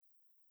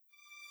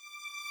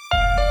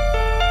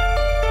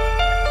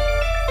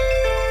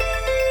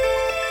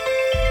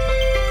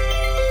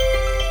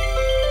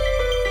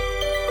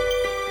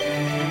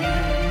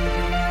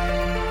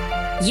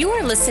You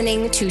are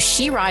listening to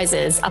She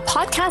Rises, a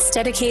podcast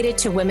dedicated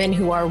to women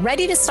who are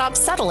ready to stop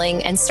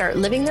settling and start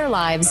living their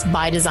lives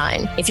by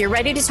design. If you're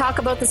ready to talk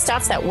about the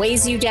stuff that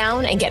weighs you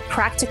down and get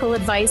practical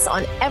advice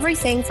on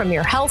everything from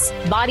your health,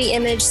 body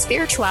image,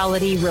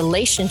 spirituality,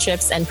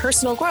 relationships, and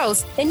personal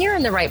growth, then you're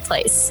in the right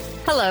place.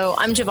 Hello,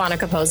 I'm Giovanna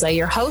Capozza,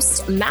 your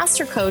host,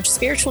 master coach,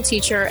 spiritual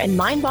teacher, and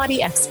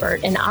mind-body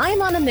expert, and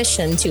I'm on a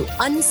mission to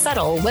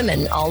unsettle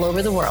women all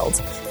over the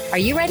world. Are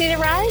you ready to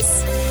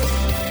rise?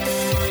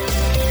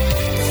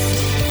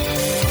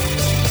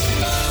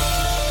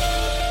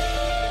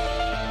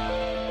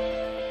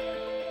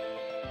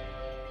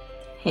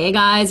 Hey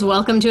guys,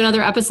 welcome to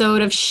another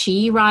episode of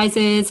She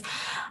Rises.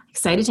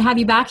 Excited to have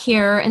you back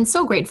here and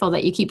so grateful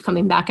that you keep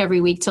coming back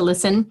every week to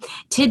listen.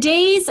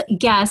 Today's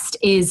guest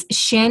is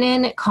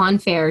Shannon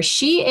Confair.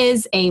 She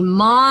is a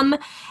mom,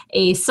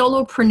 a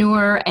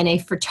solopreneur, and a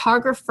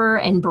photographer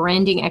and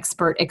branding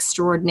expert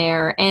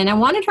extraordinaire. And I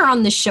wanted her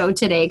on the show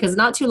today because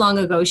not too long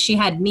ago, she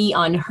had me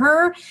on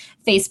her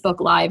Facebook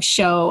Live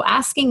show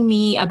asking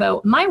me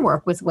about my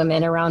work with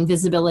women around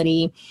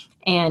visibility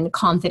and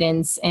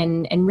confidence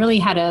and really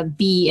how to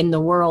be in the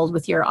world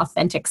with your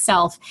authentic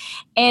self.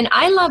 And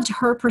I loved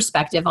her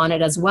perspective on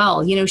it as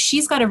well. You know,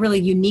 she's got a really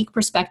unique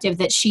perspective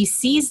that she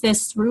sees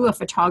this through a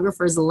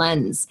photographer's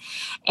lens.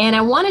 And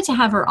I wanted to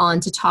have her on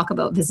to talk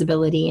about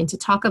visibility and to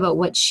talk about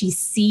what she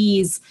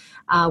sees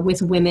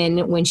with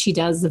women when she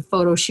does the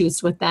photo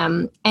shoots with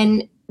them.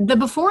 And the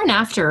before and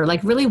after,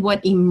 like really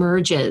what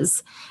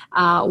emerges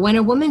when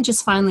a woman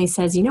just finally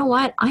says, you know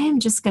what, I am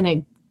just going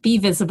to be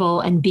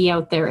visible and be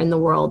out there in the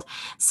world.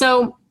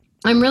 So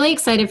I'm really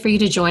excited for you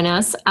to join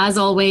us. As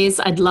always,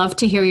 I'd love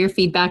to hear your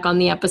feedback on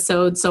the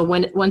episode. So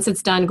once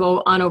it's done,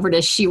 go on over to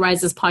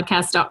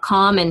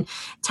SheRisesPodcast.com and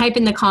type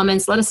in the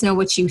comments. Let us know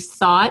what you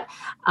thought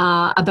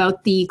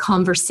about the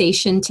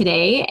conversation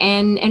today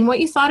and what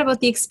you thought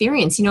about the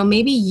experience. You know,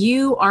 maybe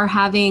you are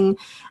having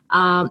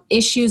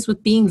issues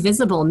with being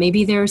visible.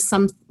 Maybe there's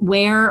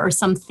somewhere or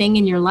something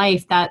in your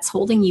life that's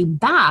holding you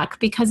back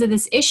because of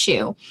this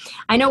issue.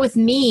 I know with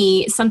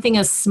me, something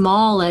as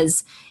small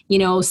as, you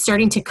know,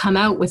 starting to come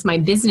out with my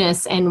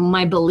business and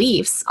my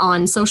beliefs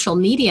on social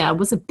media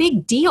was a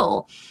big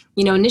deal.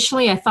 You know,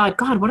 initially I thought,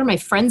 God, what are my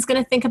friends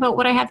going to think about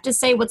what I have to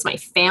say? What's my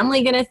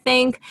family going to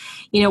think?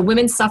 You know,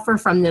 women suffer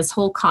from this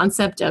whole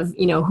concept of,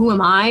 you know, who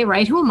am I,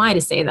 right? Who am I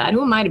to say that?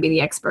 Who am I to be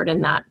the expert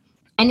in that?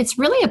 And it's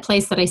really a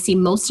place that I see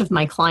most of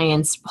my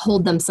clients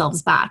hold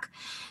themselves back.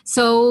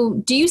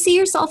 So do you see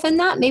yourself in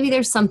that? Maybe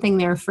there's something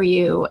there for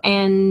you.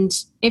 And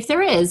if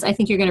there is, I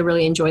think you're going to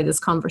really enjoy this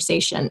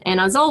conversation. And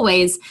as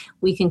always,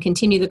 we can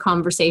continue the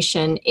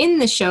conversation in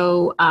the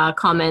show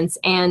comments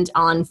and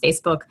on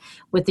Facebook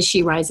with the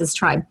She Rises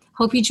tribe.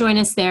 Hope you join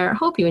us there.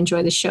 Hope you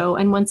enjoy the show.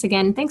 And once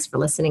again, thanks for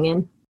listening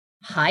in.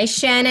 Hi,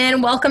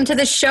 Shannon. Welcome to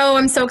the show.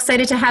 I'm so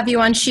excited to have you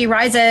on She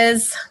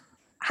Rises.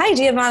 Hi,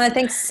 Giovanna.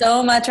 Thanks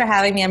so much for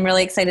having me. I'm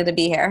really excited to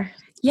be here.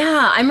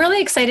 Yeah, I'm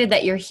really excited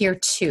that you're here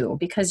too,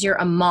 because you're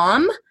a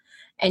mom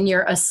and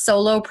you're a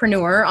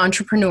solopreneur,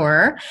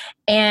 entrepreneur,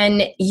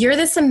 and you're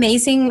this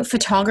amazing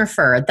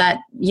photographer that,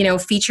 you know,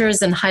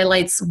 features and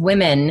highlights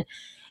women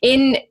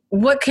in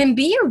what can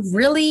be a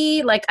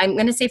really, like, I'm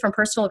going to say from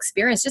personal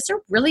experience, just a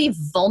really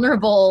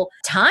vulnerable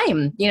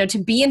time, you know, to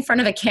be in front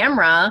of a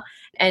camera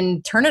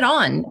and turn it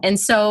on. And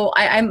so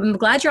I'm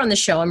glad you're on the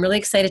show. I'm really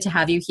excited to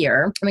have you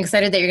here. I'm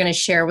excited that you're going to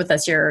share with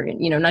us your,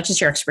 you know, not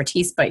just your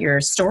expertise, but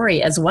your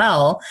story as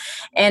well.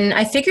 And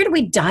I figured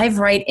we'd dive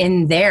right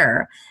in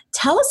there.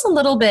 Tell us a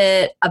little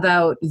bit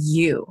about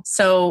you.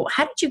 So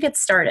how did you get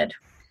started?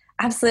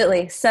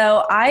 Absolutely.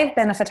 So I've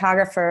been a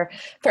photographer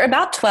for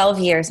about 12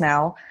 years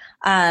now.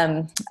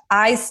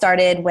 I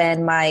started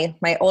when my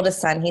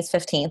oldest son, he's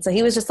 15, so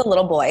he was just a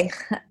little boy.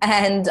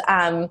 And,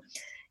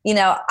 you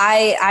know,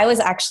 I was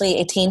actually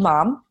a teen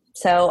mom.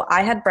 So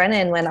I had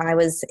Brennan when I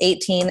was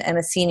 18 and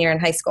a senior in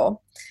high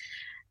school.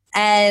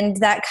 And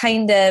that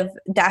kind of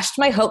dashed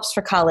my hopes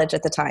for college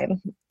at the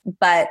time.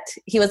 But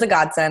he was a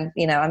godsend.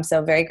 You know, I'm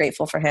so very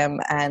grateful for him.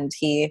 And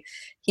he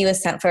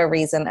was sent for a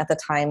reason at the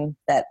time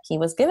that he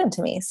was given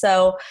to me.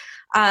 So,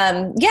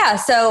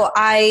 so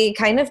I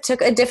kind of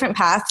took a different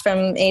path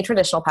from a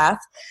traditional path.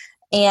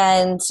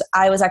 And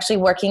I was actually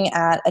working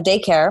at a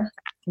daycare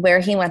where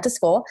he went to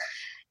school.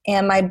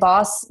 And my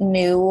boss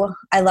knew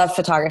I loved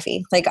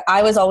photography. Like,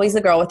 I was always the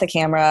girl with the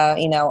camera,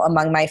 you know,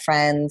 among my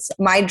friends.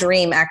 My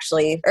dream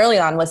actually early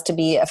on was to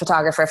be a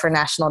photographer for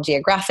National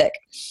Geographic.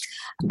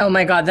 Oh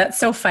my God, that's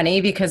so funny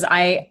because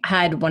I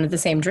had one of the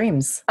same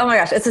dreams. Oh my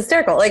gosh, it's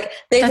hysterical. Like,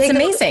 they that's take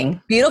amazing.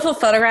 Beautiful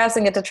photographs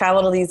and get to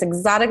travel to these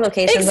exotic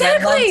locations.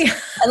 Exactly. And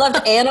I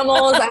loved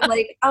animals. I'm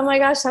like, oh my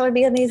gosh, that would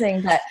be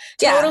amazing. But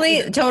yeah.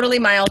 Totally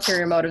my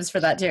ulterior motives for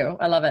that too.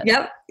 I love it.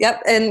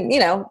 Yep. And, you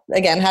know,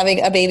 again,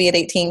 having a baby at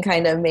 18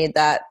 kind of made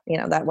that, you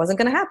know, that wasn't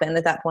going to happen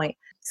at that point.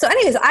 So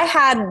anyways, I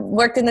had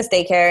worked in this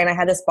daycare and I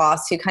had this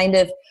boss who kind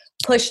of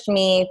pushed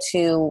me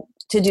to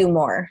do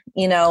more,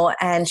 you know,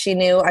 and she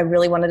knew I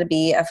really wanted to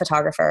be a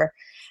photographer.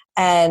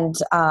 And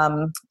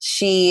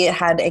she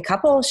had a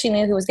couple she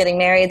knew who was getting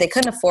married. They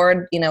couldn't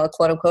afford, a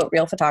quote unquote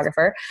real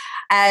photographer.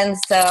 And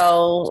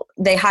so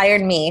they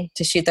hired me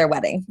to shoot their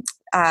wedding.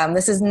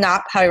 This is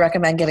not how I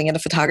recommend getting into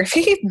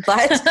photography,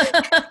 but,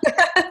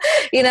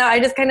 I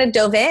just kind of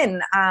dove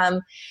in.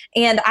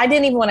 And I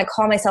didn't even want to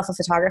call myself a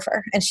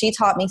photographer. And she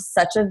taught me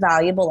such a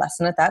valuable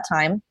lesson at that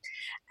time.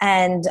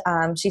 And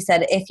she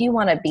said, if you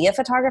want to be a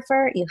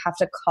photographer, you have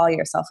to call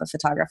yourself a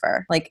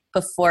photographer, like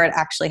before it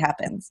actually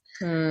happens.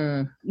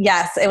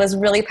 Yes, it was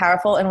really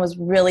powerful and was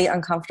really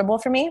uncomfortable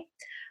for me.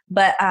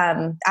 But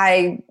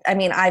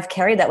I've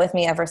carried that with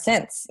me ever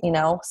since,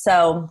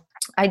 So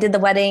I did the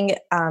wedding,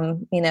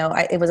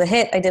 it was a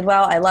hit. I did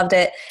well. I loved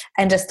it,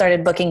 and just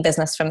started booking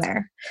business from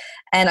there.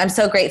 And I'm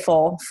so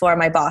grateful for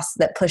my boss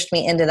that pushed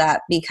me into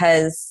that,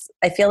 because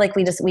I feel like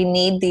we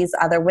need these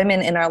other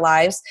women in our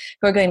lives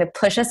who are going to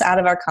push us out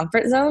of our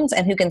comfort zones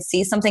and who can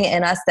see something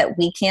in us that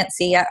we can't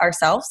see yet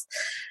ourselves.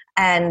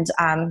 And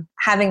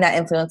having that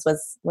influence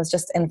was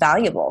just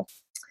invaluable.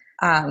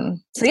 I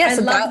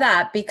love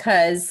that,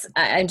 because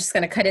I'm just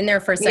going to cut in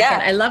there for a second.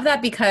 Yeah. I love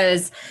that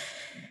because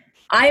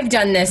I've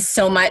done this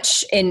so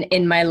much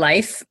in my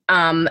life.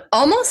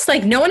 Almost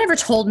like no one ever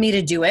told me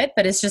to do it,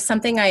 but it's just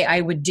something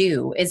I would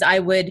do, is I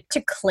would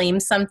to claim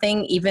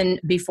something even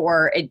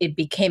before it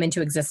became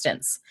into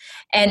existence.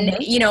 And,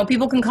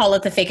 people can call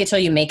it the fake it till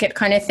you make it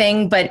kind of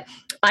thing. But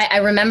I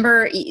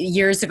remember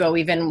years ago,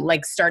 even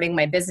like starting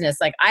my business,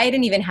 like I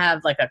didn't even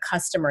have like a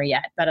customer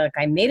yet, but like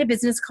I made a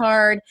business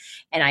card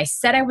and I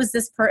said I was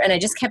this and I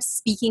just kept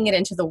speaking it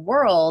into the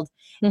world.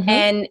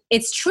 And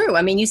it's true.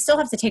 I mean, you still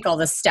have to take all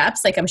the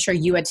steps. Like I'm sure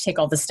you had to take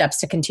all the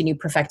steps to continue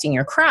perfecting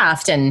your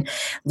craft and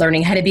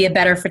learning how to be a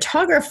better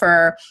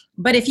photographer.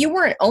 But if you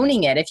weren't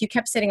owning it, if you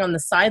kept sitting on the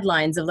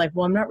sidelines of like,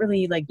 well, I'm not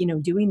really like,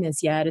 doing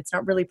this yet, it's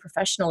not really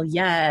professional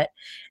yet,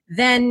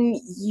 then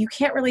you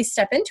can't really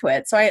step into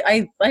it. So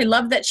I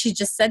love that she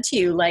just said to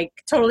you,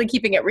 like totally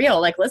keeping it real,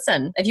 like,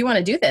 listen, if you want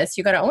to do this,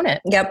 you got to own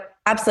it. Yep,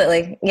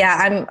 absolutely.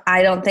 Yeah.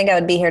 I don't think I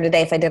would be here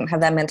today if I didn't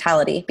have that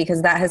mentality,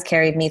 because that has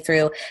carried me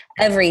through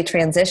every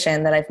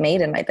transition that I've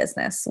made in my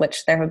business,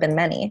 which there have been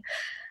many.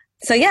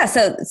 So yeah,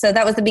 so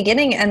that was the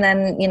beginning. And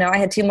then, I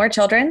had 2 more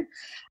children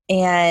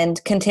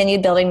and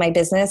continued building my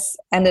business,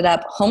 ended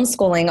up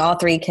homeschooling all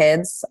 3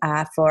 kids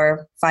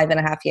for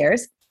 5.5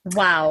 years.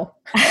 Wow.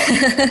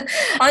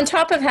 On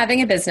top of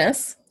having a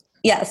business.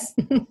 Yes.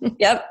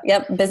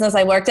 Yep. Business.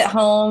 I worked at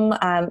home.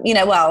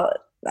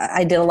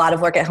 I did a lot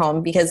of work at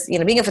home because,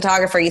 being a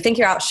photographer, you think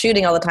you're out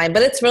shooting all the time,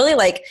 but it's really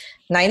like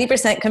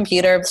 90%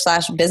 computer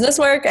 / business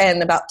work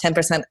and about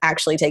 10%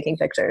 actually taking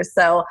pictures.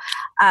 So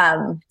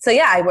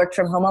I worked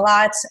from home a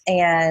lot,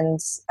 and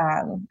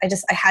I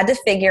had to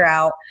figure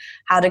out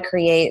how to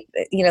create,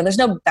 there's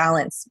no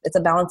balance. It's a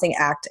balancing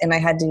act. And I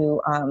had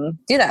to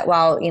do that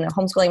while,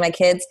 homeschooling my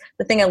kids.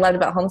 The thing I loved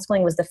about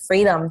homeschooling was the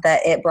freedom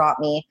that it brought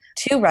me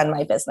to run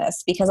my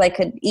business, because I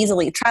could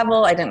easily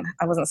travel.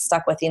 I wasn't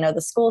stuck with,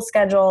 the school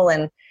schedule,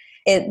 and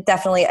it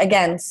definitely,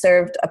 again,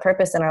 served a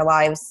purpose in our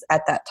lives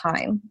at that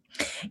time.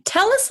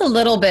 Tell us a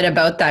little bit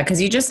about that,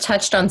 because you just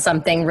touched on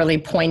something really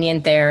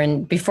poignant there.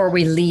 And before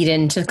we lead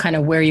into kind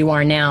of where you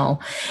are now,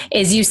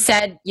 is you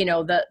said,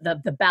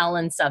 the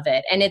balance of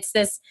it. And it's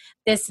this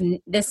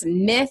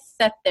myth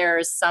that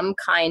there's some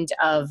kind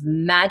of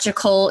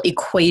magical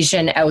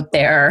equation out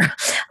there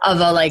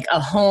of a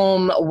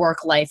home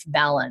work-life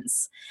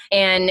balance.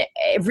 And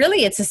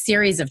really, it's a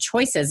series of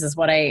choices is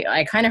what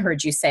I kind of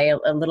heard you say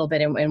a little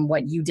bit in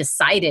what you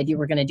decided you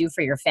were going to do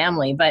for your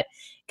family. But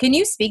can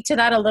you speak to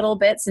that a little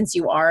bit, since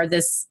you are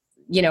this,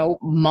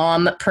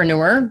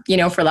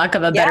 mompreneur, for lack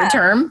of a better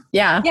term?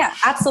 Yeah. Yeah,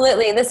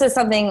 absolutely. This is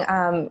something,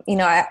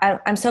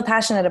 I'm so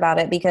passionate about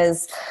it,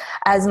 because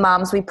as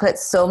moms, we put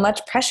so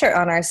much pressure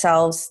on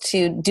ourselves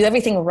to do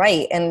everything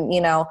right. And,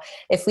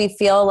 if we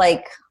feel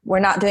like we're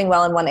not doing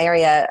well in one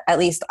area, at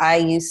least I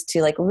used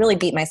to really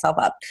beat myself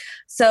up.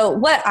 So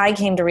what I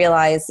came to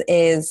realize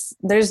is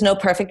there's no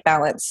perfect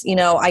balance.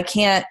 I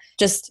can't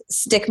just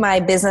stick my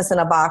business in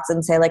a box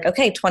and say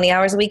okay, 20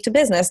 hours a week to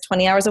business,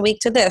 20 hours a week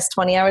to this,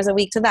 20 hours a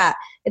week to that.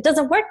 It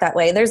doesn't work that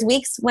way. There's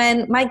weeks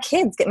when my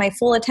kids get my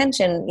full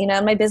attention,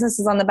 my business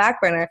is on the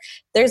back burner.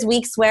 There's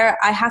weeks where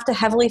I have to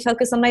heavily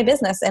focus on my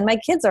business and my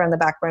kids are on the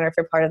back burner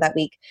for part of that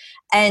week.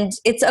 And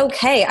it's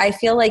okay. I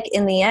feel like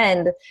in the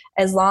end,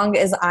 as long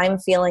as I'm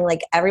feeling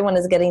like everyone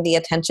is getting the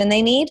attention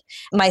they need,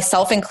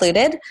 myself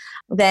included,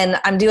 then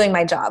I'm doing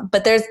my job.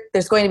 But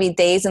there's going to be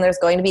days and there's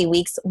going to be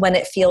weeks when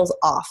it feels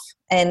off.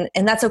 And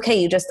that's okay.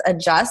 You just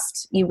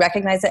adjust, you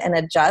recognize it and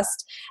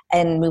adjust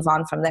and move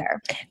on from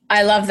there.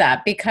 I love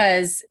that,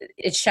 because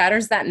it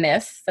shatters that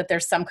myth that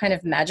there's some kind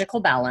of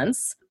magical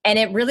balance. And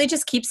it really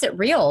just keeps it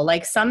real.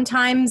 Like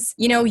sometimes,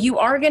 you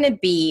are going to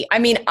be,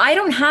 I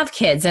don't have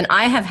kids, and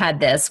I have had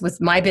this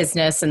with my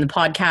business and the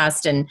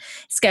podcast and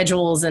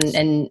schedules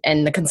and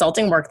the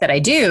consulting work that I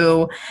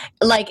do.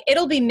 Like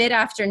it'll be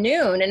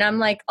mid-afternoon and I'm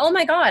like, oh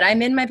my God,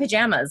 I'm in my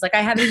pajamas. Like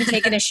I haven't even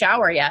taken a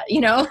shower yet,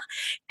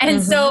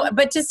 And so,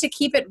 but just to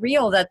keep it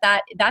real,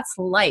 that's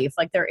life.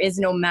 Like there is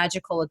no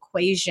magical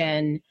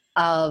equation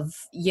of,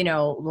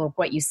 look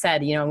what you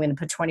said, I'm going to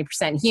put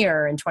 20%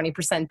 here and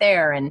 20%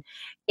 there. And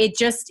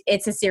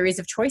it's a series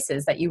of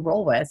choices that you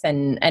roll with,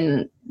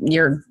 and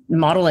you're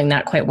modeling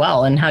that quite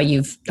well, and how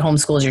you've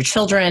homeschooled your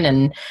children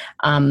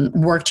and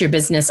worked your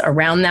business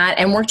around that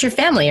and worked your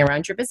family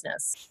around your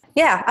business.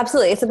 Yeah,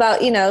 absolutely. It's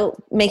about,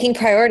 making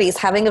priorities,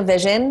 having a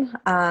vision,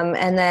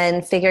 and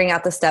then figuring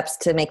out the steps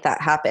to make that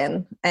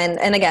happen.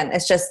 And again,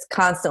 it's just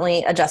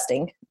constantly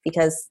adjusting,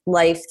 because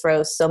life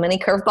throws so many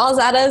curveballs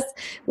at us.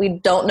 We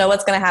don't know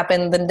what's going to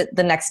happen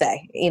the next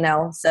day,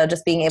 so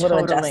just being able to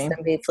adjust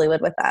and be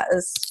fluid with that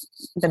has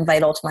been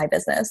vital to my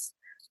business.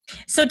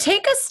 So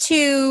take us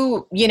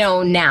to,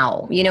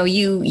 now,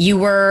 you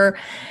were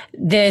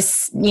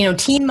this,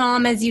 teen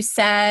mom, as you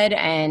said,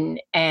 and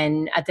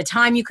at the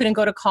time you couldn't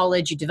go to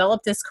college, you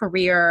developed this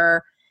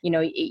career,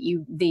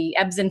 the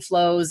ebbs and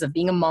flows of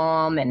being a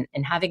mom and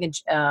having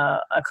a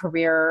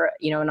career,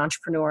 an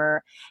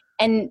entrepreneur.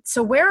 And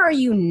so where are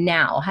you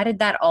now? How did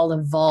that all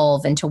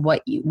evolve into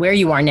where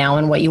you are now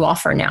and what you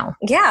offer now?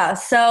 Yeah.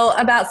 So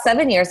about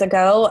 7 years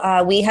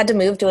ago, we had to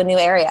move to a new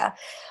area.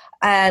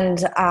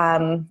 And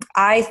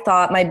I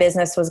thought my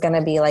business was going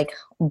to be like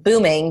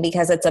booming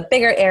because it's a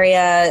bigger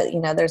area.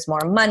 There's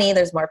more money,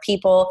 there's more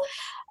people.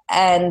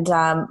 And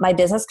my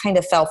business kind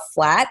of fell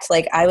flat.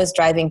 Like, I was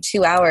driving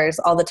 2 hours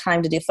all the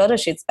time to do photo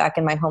shoots back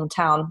in my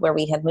hometown where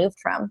we had moved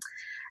from.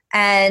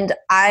 And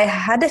I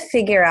had to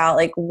figure out,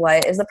 like,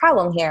 what is the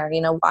problem here?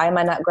 Why am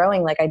I not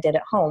growing like I did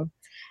at home?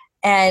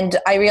 And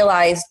I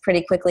realized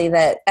pretty quickly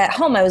that at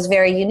home I was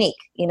very unique.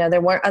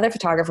 There weren't other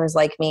photographers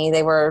like me.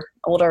 They were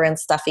older and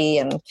stuffy,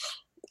 and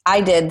I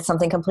did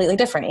something completely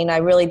different. I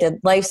really did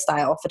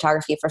lifestyle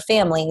photography for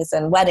families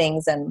and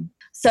weddings. And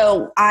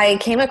so I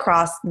came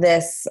across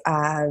this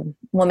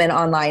woman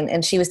online,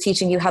 and she was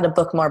teaching you how to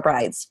book more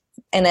brides.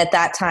 And at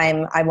that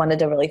time, I wanted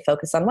to really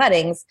focus on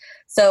weddings.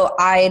 So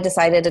I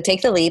decided to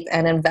take the leap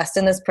and invest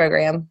in this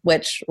program,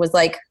 which was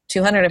like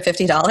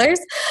 $250.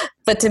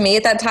 But to me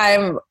at that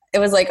time, it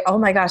was like, oh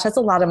my gosh, that's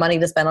a lot of money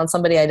to spend on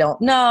somebody I don't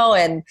know.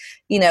 And,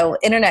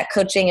 internet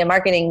coaching and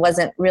marketing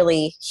wasn't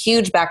really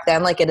huge back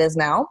then like it is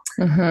now.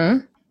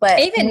 Mm-hmm. But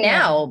even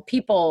now,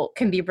 people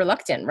can be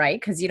reluctant, right?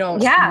 Because you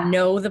don't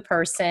know the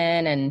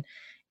person, and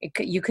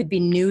you could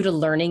be new to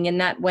learning in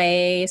that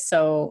way.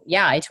 So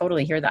yeah, I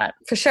totally hear that.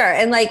 For sure.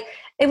 And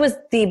it was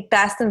the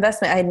best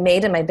investment I had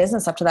made in my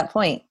business up to that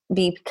point,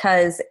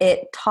 because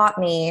it taught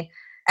me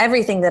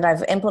everything that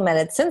I've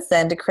implemented since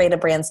then to create a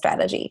brand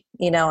strategy,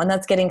 and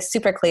that's getting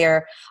super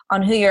clear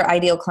on who your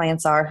ideal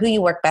clients are, who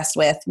you work best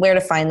with, where to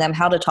find them,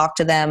 how to talk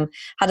to them,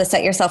 how to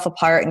set yourself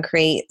apart and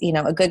create,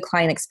 a good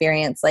client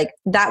experience. Like,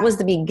 that was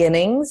the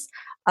beginnings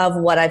of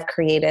what I've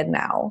created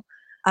now.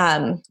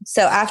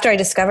 So after I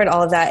discovered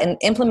all of that and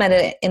implemented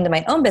it into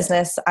my own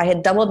business, I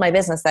had doubled my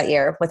business that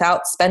year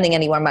without spending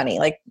any more money.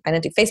 Like, I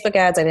didn't do Facebook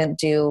ads. I didn't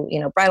do,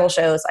 bridal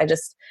shows.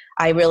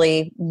 I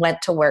really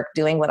went to work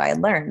doing what I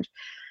had learned.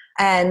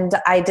 And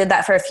I did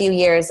that for a few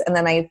years. And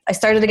then I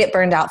started to get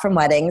burned out from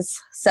weddings.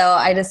 So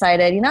I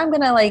decided, I'm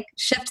going to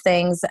shift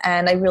things.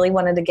 And I really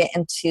wanted to get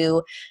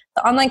into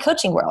the online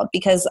coaching world,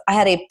 because I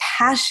had a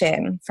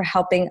passion for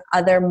helping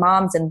other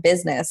moms in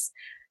business,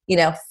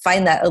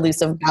 find that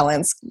elusive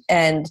balance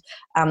and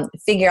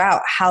figure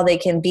out how they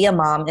can be a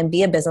mom and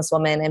be a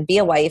businesswoman and be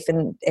a wife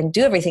and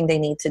do everything they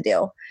need to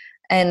do.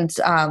 And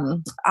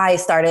I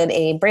started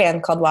a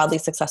brand called Wildly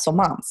Successful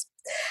Moms.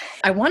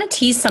 I want to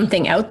tease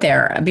something out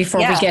there before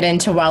we get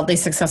into Wildly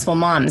Successful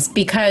Moms,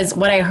 because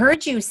what I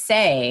heard you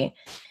say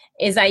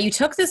is that you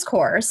took this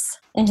course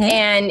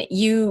and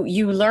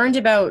you learned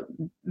about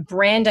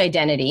brand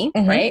identity,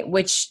 right?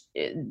 Which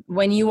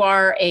when you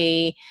are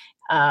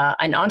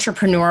an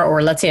entrepreneur,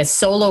 or let's say a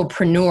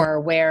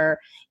solopreneur, where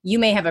you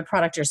may have a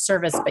product or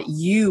service, but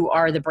you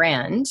are the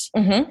brand,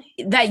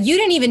 that you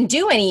didn't even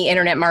do any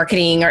internet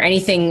marketing or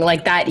anything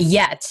like that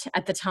yet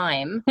at the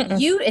time.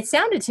 It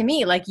sounded to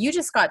me like you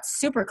just got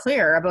super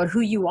clear about who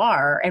you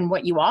are and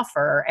what you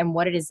offer and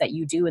what it is that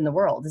you do in the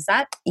world. Is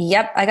that?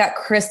 Yep. I got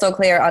crystal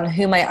clear on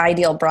who my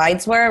ideal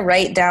brides were,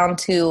 right down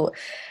to,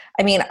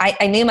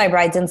 I knew my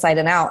brides inside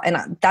and out,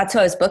 and that's who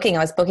I was booking.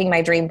 I was booking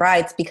my dream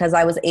brides because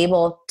I was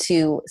able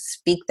to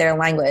speak their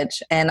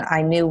language and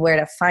I knew where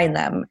to find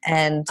them.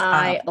 And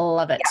I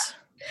love it.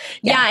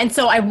 Yeah. And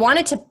so I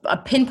wanted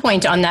to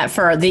pinpoint on that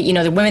for the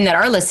women that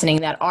are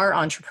listening, that are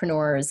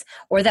entrepreneurs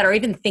or that are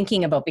even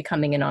thinking about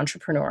becoming an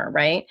entrepreneur,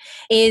 right?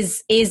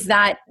 Is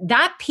that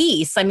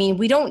piece.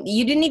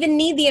 You didn't even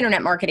need the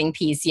internet marketing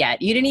piece yet.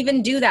 You didn't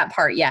even do that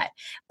part yet,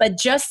 but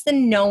just the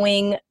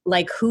knowing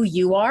who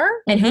you are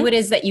and who it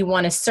is that you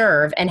want to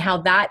serve, and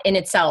how that in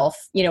itself,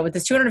 with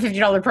this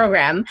 $250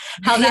 program,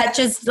 how that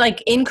just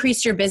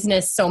increased your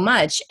business so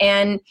much.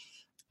 And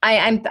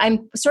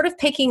I'm sort of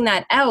picking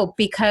that out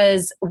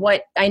because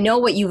what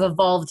you've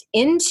evolved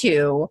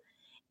into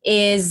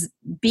is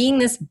being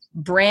this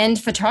brand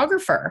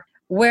photographer,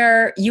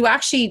 where you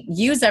actually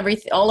use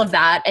all of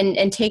that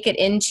and take it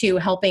into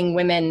helping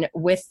women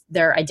with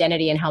their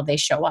identity and how they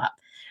show up.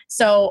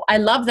 So I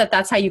love that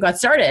that's how you got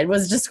started,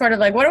 was just sort of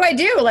like, what do I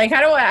do? Like,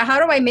 how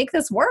do I make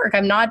this work?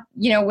 I'm not,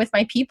 with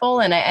my people,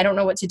 and I don't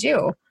know what to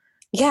do.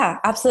 Yeah,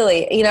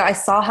 absolutely. I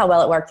saw how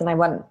well it worked, and I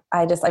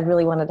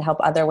really wanted to help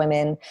other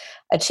women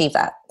achieve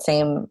that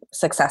same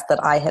success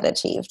that I had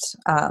achieved.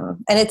 And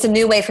it's a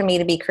new way for me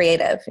to be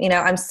creative.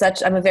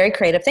 I'm a very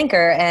creative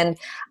thinker, and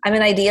I'm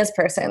an ideas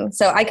person.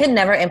 So I could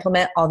never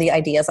implement all the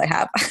ideas I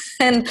have.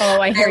 And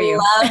I hear you.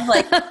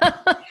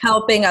 love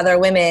helping other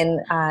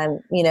women,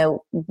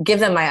 give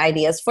them my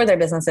ideas for their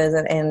businesses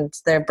and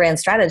their brand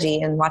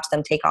strategy, and watch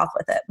them take off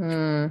with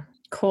it.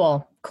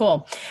 Cool.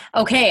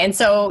 Okay. And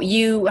so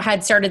you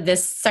had started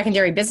this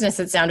secondary business,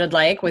 it sounded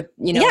like, with,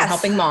 Yes.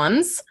 helping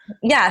moms.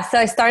 Yeah. So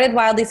I started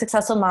Wildly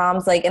Successful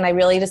Moms, and I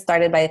really just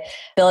started by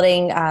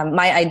building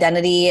my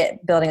identity,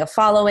 building a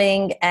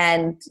following.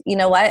 And you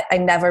know what? I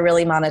never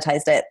really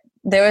monetized it.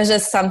 There was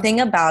just something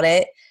about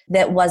it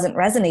that wasn't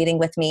resonating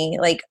with me.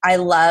 I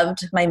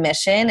loved my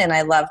mission and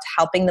I loved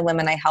helping the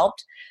women I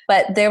helped,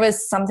 but there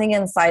was something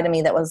inside of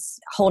me that was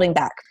holding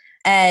back.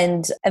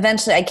 And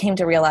eventually I came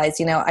to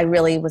realize, I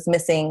really was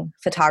missing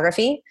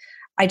photography.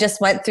 I just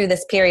went through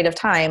this period of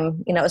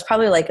time, it was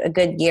probably like a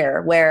good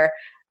year, where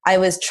I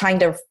was trying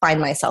to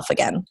find myself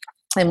again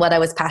and what I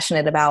was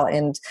passionate about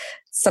and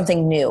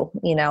something new,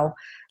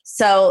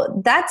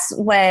 So that's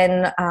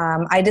when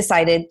I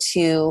decided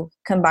to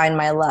combine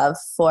my love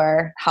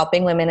for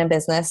helping women in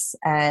business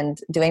and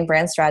doing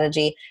brand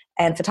strategy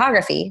and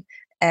photography.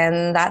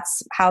 And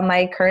that's how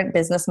my current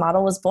business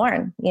model was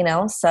born,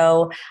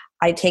 So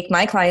I take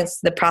my clients,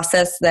 the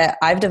process that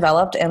I've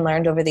developed and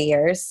learned over the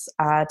years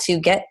to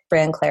get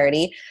brand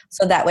clarity.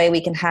 So that way we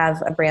can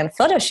have a brand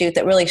photo shoot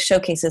that really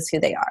showcases who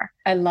they are.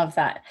 I love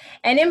that.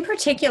 And in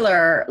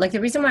particular,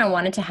 the reason why I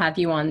wanted to have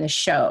you on the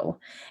show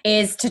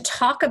is to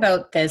talk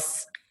about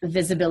this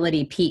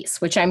visibility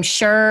piece, which I'm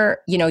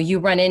sure, you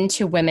run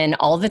into women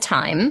all the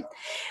time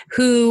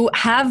who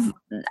have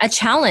a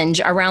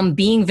challenge around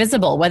being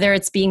visible, whether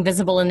it's being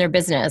visible in their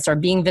business or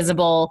being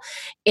visible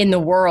in the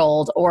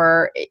world,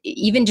 or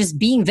even just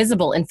being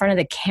visible in front of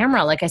the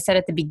camera. Like I said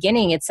at the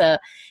beginning, it's a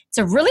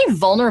really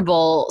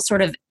vulnerable,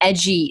 sort of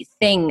edgy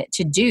thing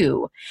to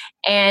do.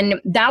 And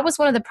that was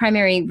one of the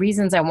primary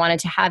reasons I wanted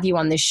to have you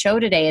on this show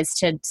today, is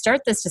to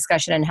start this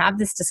discussion and have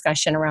this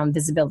discussion around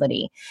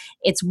visibility.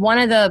 It's one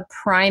of the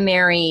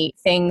primary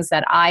things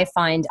that I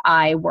find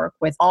I work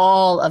with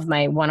all of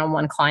my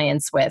one-on-one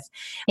clients with,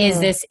 is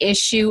this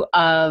issue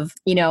of,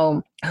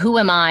 who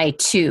am I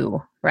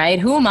to, right?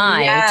 Who am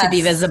I to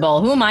be visible?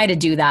 Who am I to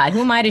do that?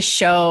 Who am I to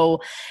show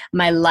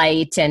my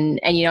light? And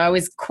I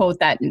always quote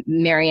that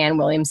Marianne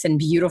Williamson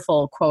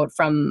beautiful quote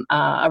from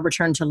A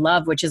Return to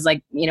Love, which is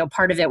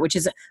part of it, which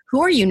is,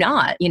 who are you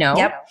not,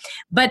 Yep.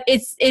 But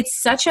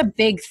it's such a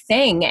big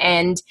thing.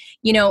 And,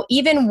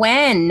 even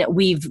when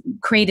we've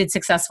created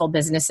successful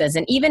businesses,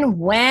 and even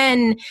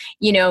when,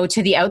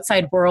 to the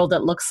outside world,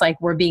 it looks like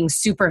we're being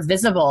super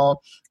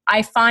visible,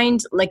 I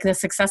find the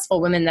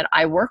successful women that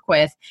I work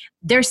with,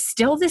 there's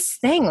still this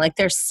thing,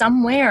 there's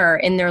somewhere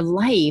in their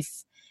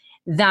life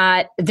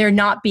that they're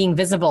not being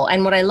visible.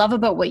 And what I love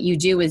about what you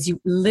do is you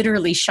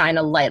literally shine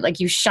a light,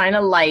 you shine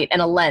a light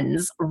and a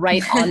lens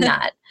right on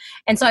that.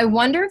 And so I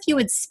wonder if you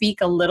would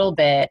speak a little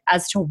bit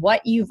as to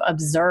what you've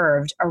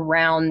observed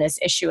around this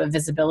issue of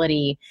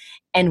visibility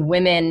and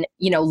women,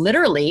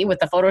 literally with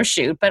the photo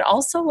shoot, but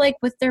also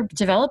with their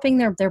developing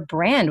their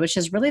brand, which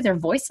is really their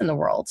voice in the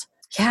world.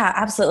 Yeah,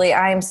 absolutely.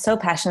 I'm so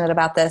passionate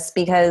about this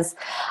because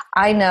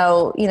I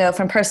know,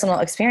 from personal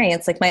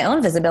experience, my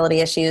own visibility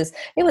issues,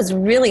 it was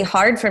really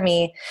hard for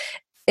me.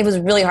 It was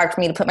really hard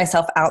for me to put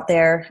myself out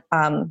there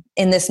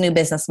in this new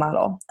business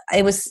model.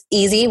 It was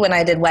easy when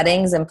I did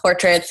weddings and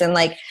portraits, and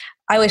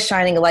I was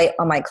shining a light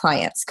on my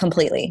clients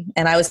completely.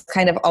 And I was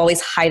kind of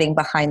always hiding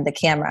behind the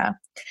camera.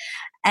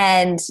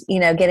 And,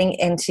 getting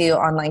into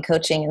online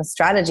coaching and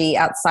strategy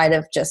outside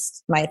of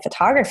just my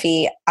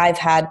photography, I've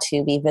had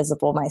to be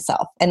visible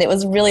myself. And it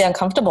was really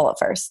uncomfortable at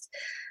first.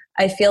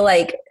 I feel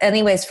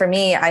anyways, for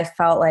me, I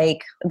felt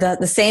like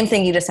the same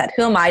thing you just said.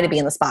 Who am I to be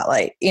in the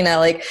spotlight?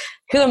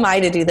 Who am I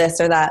to do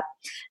this or that?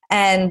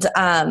 And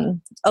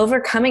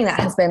overcoming that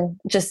has been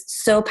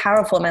just so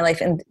powerful in my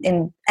life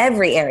in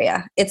every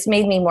area. It's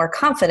made me more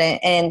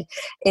confident, and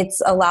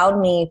it's allowed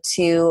me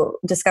to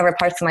discover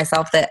parts of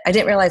myself that I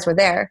didn't realize were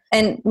there.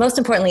 And most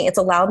importantly, it's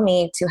allowed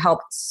me to help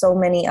so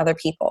many other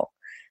people.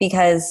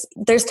 Because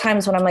there's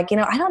times when I'm I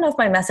don't know if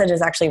my message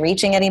is actually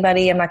reaching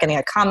anybody. I'm not getting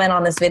a comment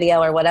on this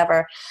video or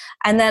whatever.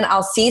 And then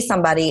I'll see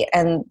somebody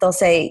and they'll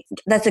say,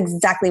 that's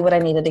exactly what I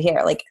needed to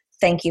hear.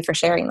 Thank you for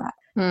sharing that.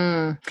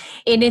 And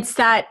it's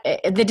that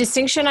the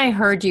distinction I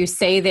heard you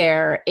say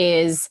there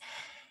is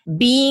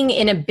being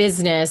in a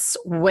business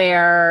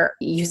where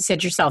you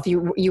said yourself,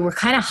 you were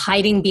kind of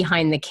hiding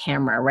behind the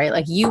camera,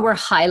 right? You were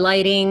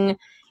highlighting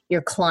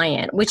your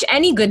client, which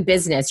any good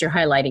business, you're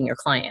highlighting your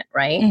client,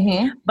 right?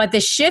 Mm-hmm. But the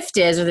shift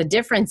is, or the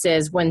difference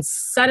is, when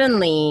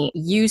suddenly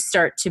you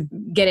start to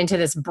get into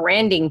this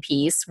branding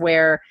piece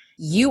where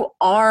you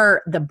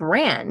are the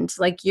brand,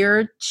 like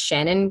you're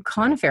Shannon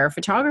Confair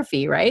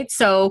Photography, right?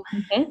 So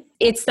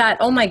it's that,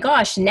 oh my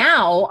gosh,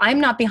 now I'm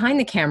not behind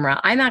the camera.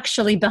 I'm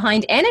actually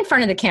behind and in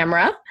front of the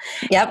camera.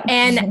 Yep.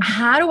 And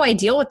how do I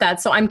deal with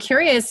that? So I'm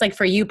curious, like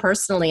for you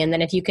personally, and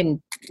then if you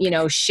can,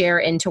 share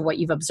into what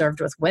you've observed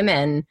with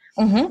women,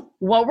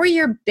 what were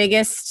your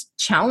biggest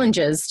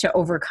challenges to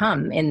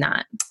overcome in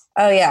that?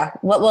 Oh yeah.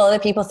 What will other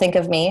people think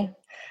of me?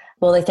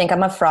 Will they think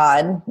I'm a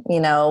fraud?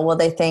 Will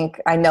they think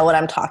I know what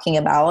I'm talking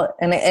about?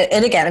 And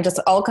again, it just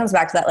all comes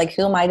back to that, like,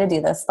 who am I to do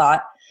this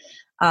thought?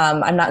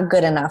 I'm not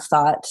good enough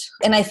thought.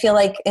 And I feel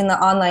like in the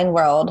online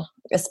world,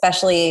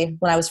 especially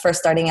when I was first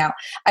starting out,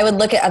 I would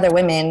look at other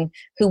women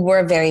who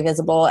were very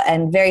visible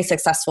and very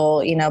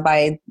successful,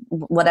 by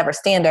whatever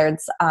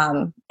standards,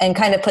 and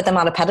kind of put them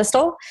on a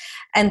pedestal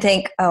and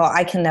think, oh,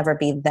 I can never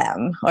be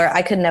them, or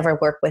I could never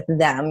work with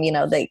them.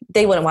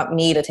 They wouldn't want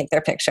me to take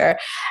their picture.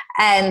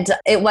 And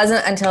it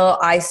wasn't until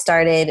I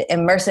started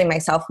immersing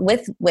myself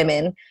with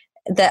women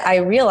that I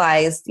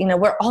realized,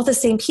 we're all the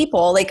same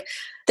people. Like,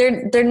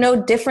 they're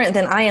no different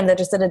than I am. They're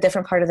just at a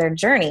different part of their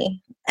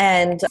journey.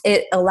 And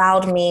it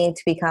allowed me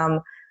to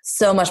become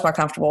so much more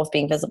comfortable with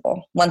being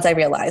visible once I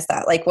realized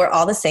that, like, we're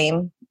all the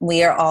same.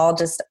 We are all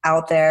just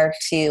out there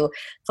to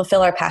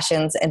fulfill our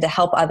passions and to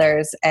help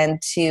others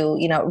and to,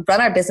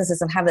 run our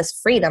businesses and have this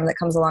freedom that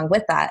comes along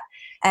with that.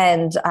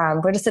 And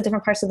we're just at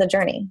different parts of the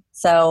journey.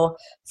 So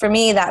for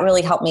me, that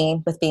really helped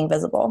me with being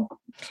visible.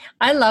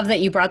 I love that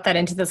you brought that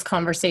into this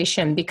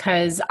conversation,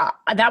 because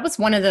that was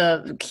one of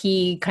the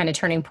key kind of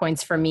turning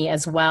points for me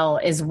as well,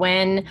 is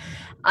when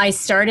I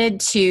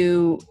started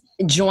to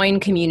join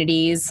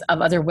communities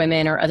of other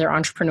women or other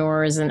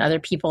entrepreneurs and other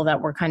people that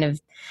were kind of,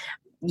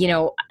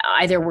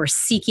 either were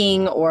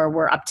seeking or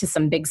were up to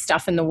some big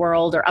stuff in the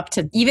world, or up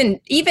to even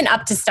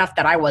up to stuff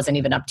that I wasn't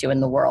even up to in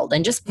the world,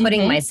 and just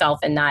putting myself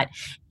in that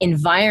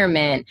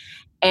environment.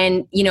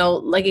 And,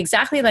 like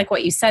exactly like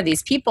what you said,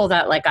 these people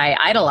that like I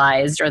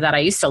idolized or that I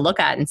used to look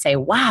at and say,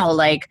 wow,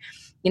 like,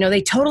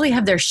 they totally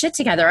have their shit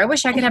together. I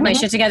wish I could have my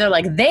shit together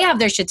like they have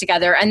their shit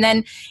together. And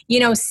then,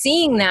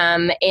 seeing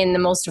them in the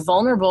most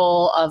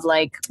vulnerable of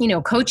like,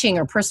 coaching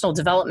or personal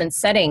development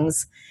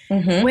settings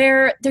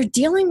where they're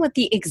dealing with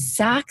the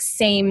exact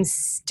same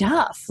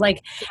stuff.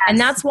 Like, and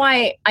that's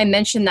why I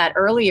mentioned that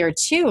earlier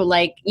too.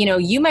 Like,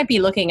 you might be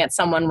looking at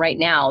someone right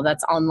now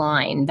that's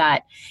online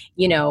that,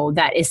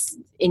 that is,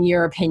 in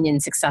your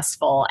opinion,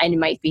 successful, and you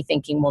might be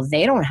thinking, well,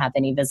 they don't have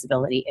any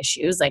visibility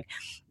issues. Like,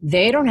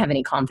 they don't have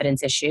any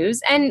confidence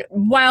issues. And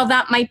while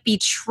that might be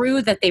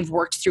true that they've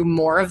worked through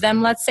more of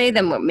them, let's say,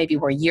 than maybe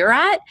where you're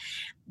at,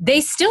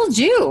 they still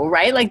do,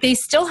 right? Like, they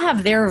still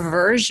have their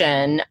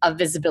version of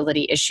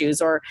visibility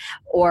issues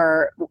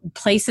or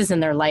places in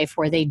their life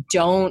where they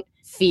don't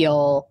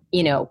feel,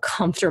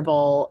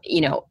 comfortable,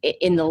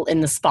 in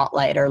the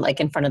spotlight or like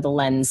in front of the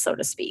lens, so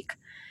to speak.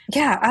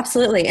 Yeah,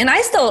 absolutely. And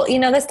I still,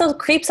 that still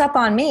creeps up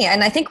on me.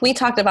 And I think we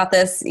talked about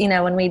this,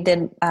 when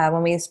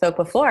we spoke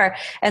before,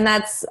 and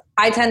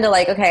I tend to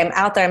like, okay, I'm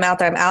out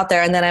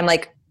there. And then I'm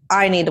like,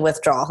 I need to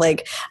withdraw.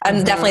 Like,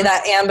 I'm definitely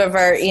that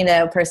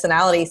ambivert,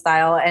 personality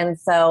style. And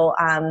so,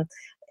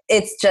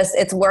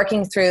 it's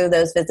working through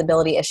those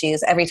visibility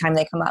issues every time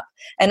they come up.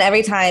 And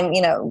every time,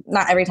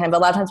 not every time, but a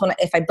lot of times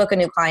if I book a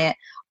new client,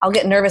 I'll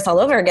get nervous all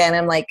over again.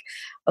 I'm like,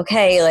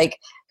 okay, like,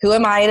 who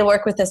am I to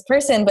work with this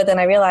person? But then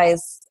I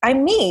realize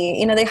I'm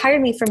me. They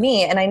hired me for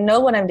me, and I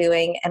know what I'm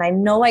doing, and I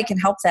know I can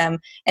help them.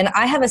 And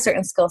I have a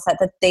certain skill set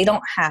that they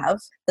don't have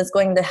that's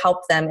going to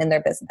help them in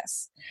their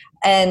business.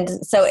 And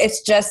so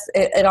it's just,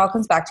 it all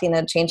comes back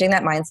to, changing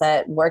that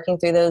mindset, working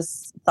through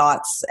those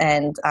thoughts,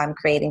 and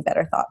creating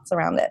better thoughts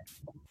around it.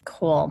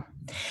 Cool.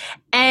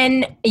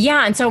 And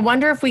yeah, and so I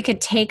wonder if we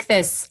could take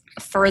this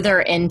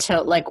further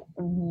into like,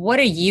 what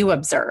do you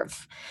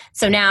observe?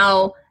 So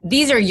now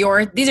these are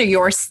your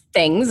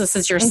things. This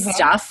is your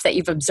stuff that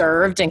you've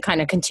observed and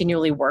kind of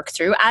continually work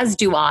through, as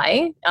do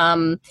I.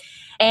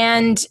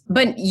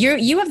 But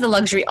you have the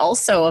luxury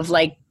also of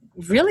like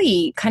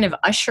really kind of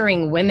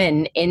ushering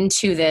women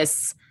into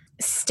this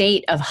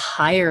state of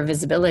higher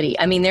visibility.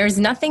 I mean, there's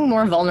nothing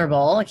more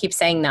vulnerable, I keep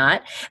saying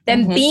that,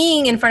 than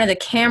being in front of the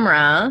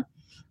camera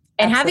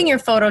and having your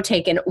photo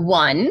taken,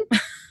 one.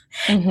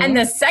 And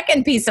the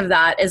second piece of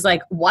that is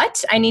like,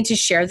 what? I need to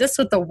share this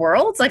with the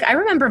world? Like, I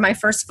remember my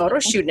first photo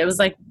shoot and it was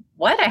like,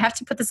 what? I have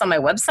to put this on my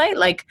website?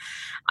 Like,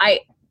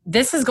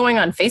 this is going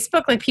on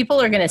Facebook? Like,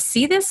 people are going to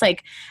see this?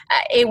 Like,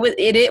 it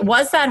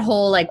was that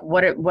whole, like,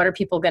 what are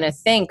people going to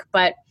think?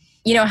 But,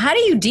 how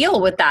do you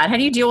deal with that? How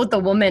do you deal with the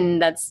woman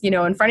that's, in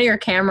front of your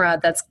camera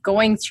that's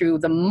going through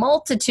the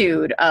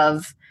multitude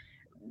of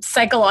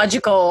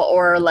psychological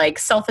or like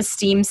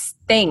self-esteem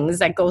things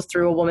that go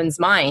through a woman's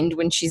mind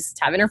when she's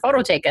having her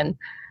photo taken?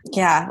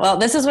 Yeah. Well,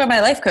 this is where my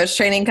life coach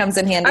training comes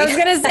in handy. I was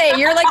going to say,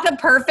 you're like the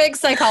perfect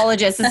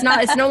psychologist.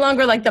 It's no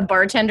longer like the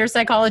bartender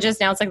psychologist.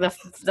 Now it's like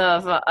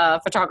the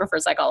photographer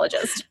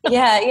psychologist.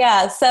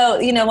 Yeah. So,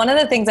 one of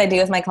the things I do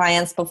with my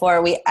clients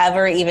before we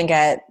ever even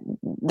get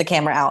the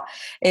camera out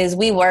is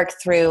we work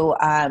through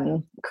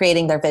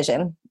creating their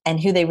vision and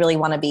who they really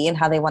want to be and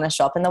how they want to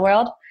show up in the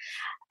world.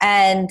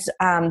 And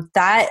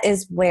that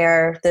is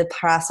where the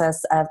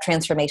process of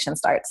transformation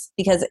starts,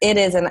 because it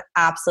is an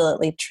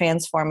absolutely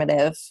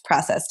transformative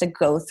process to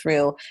go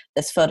through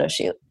this photo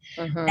shoot.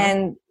 Mm-hmm.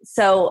 And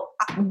so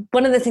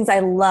one of the things I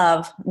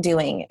love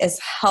doing is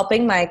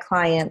helping my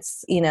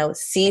clients,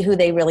 see who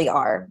they really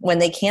are when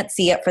they can't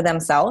see it for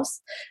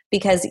themselves.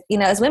 Because,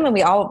 as women,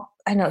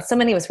 I know so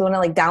many of us, we want to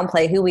like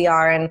downplay who we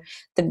are and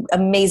the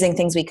amazing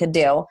things we could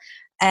do.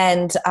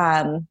 And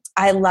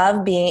I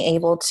love being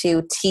able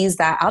to tease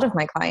that out of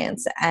my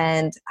clients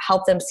and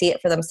help them see it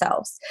for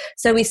themselves.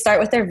 So we start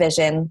with their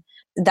vision.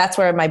 That's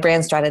where my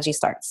brand strategy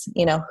starts.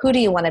 Who do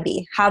you want to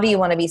be? How do you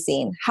want to be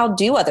seen? How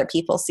do other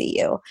people see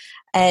you?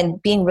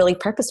 And being really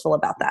purposeful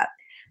about that.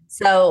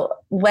 So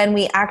when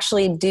we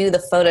actually do the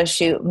photo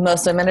shoot,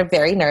 most women are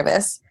very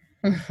nervous.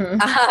 Mm-hmm.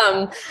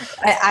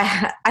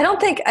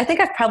 I think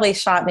I've probably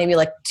shot maybe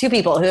like 2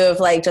 people who have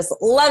like just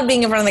loved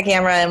being in front of the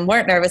camera and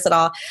weren't nervous at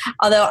all.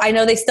 Although I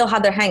know they still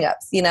have their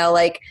hangups,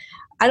 like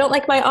I don't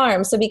like my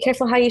arms, so be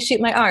careful how you shoot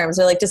my arms,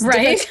 or like just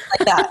right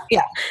like that.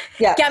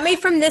 Yeah. Get me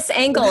from this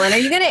angle, and are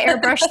you going to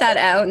airbrush that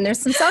out? And there's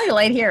some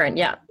cellulite here, and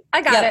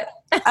I got it.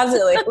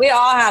 Absolutely. We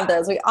all have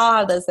those. We all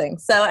have those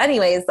things. So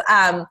anyways,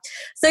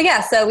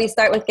 so we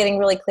start with getting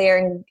really clear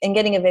and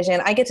getting a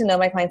vision. I get to know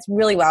my clients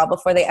really well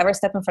before they ever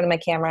step in front of my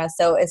camera.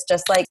 So it's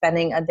just like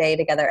spending a day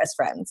together as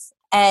friends.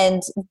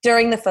 And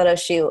during the photo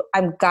shoot,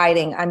 I'm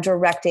guiding, I'm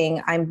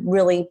directing, I'm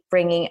really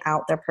bringing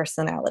out their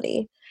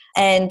personality.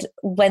 And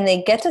when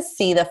they get to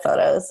see the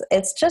photos,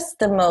 it's just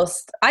the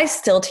most, I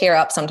still tear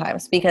up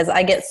sometimes because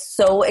I get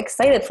so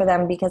excited for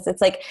them, because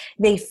it's like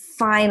they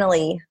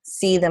finally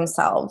see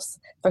themselves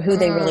for who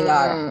they really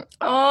are.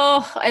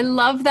 Oh, I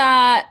love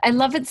that. I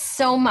love it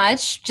so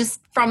much,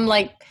 just from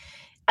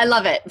I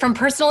love it from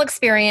personal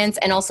experience,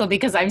 and also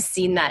because I've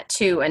seen that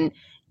too. And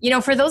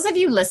for those of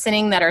you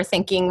listening that are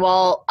thinking,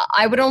 well,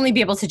 I would only be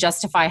able to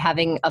justify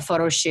having a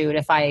photo shoot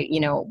if I,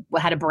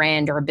 had a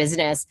brand or a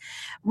business.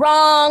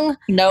 Wrong.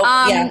 Nope.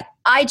 I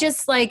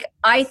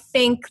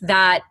think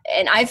that,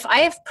 and I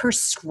have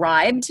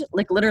prescribed,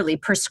 literally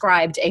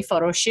prescribed a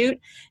photo shoot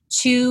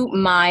to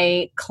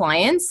my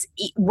clients,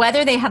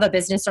 whether they have a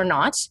business or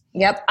not.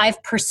 Yep.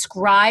 I've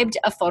prescribed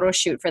a photo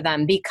shoot for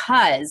them,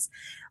 because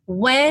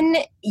when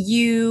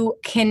you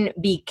can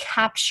be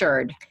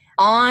captured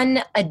on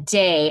a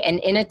day and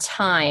in a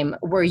time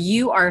where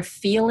you are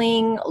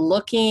feeling,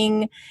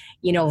 looking,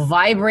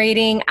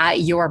 vibrating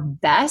at your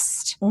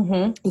best,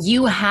 mm-hmm.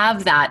 you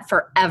have that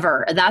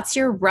forever. That's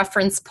your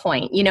reference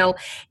point.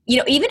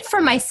 Even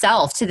for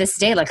myself to this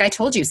day, like I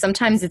told you,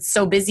 sometimes it's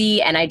so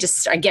busy and I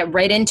get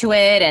right into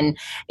it, and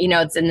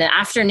it's in the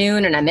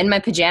afternoon and I'm in my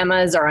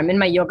pajamas or I'm in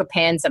my yoga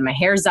pants and my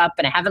hair's up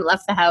and I haven't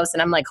left the house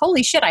and I'm like,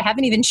 holy shit, I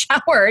haven't even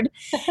showered.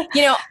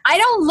 I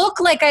don't look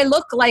like I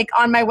look like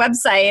on my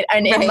website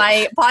and in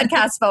my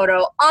podcast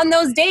photo on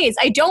those days.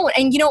 I don't.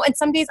 And and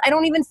some days I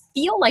don't even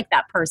feel like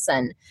that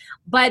person.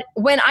 But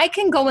when I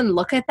can go and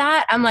look at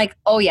that, I'm like,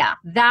 oh yeah,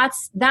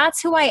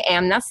 that's who I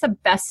am. That's the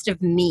best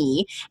of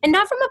me. And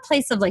not from a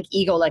place of like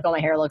ego, like, oh, my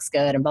hair looks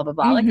good and blah, blah,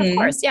 blah. Mm-hmm. Like, of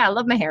course, yeah, I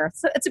love my hair.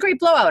 It's a great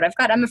blowout.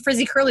 I'm a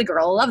frizzy curly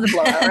girl. I love the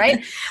blowout,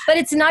 right? But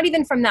it's not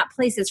even from that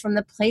place. It's from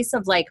the place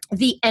of like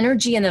the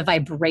energy and the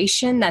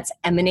vibration that's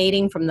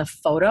emanating from the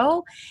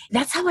photo.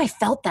 That's how I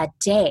felt that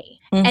day.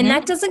 Mm-hmm. And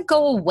that doesn't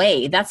go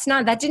away. That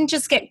didn't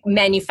just get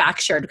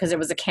manufactured because there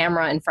was a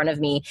camera in front of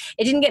me.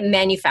 It didn't get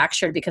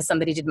manufactured because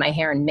somebody did my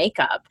hair and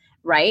makeup,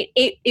 right?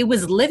 It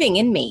was living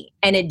in me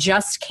and it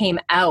just came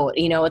out.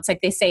 It's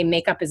like they say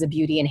makeup is a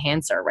beauty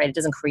enhancer, right? It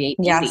doesn't create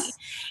beauty. Yes.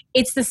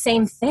 It's the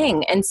same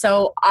thing. And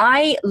so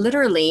I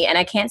literally, and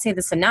I can't say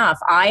this enough,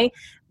 I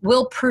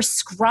will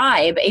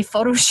prescribe a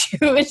photo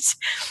shoot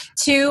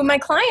to my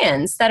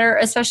clients that are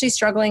especially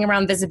struggling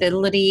around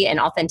visibility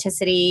and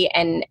authenticity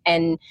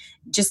and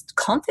just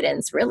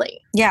confidence, really.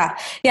 Yeah.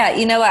 Yeah.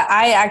 You know what?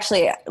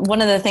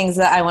 One of the things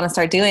that I want to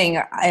start doing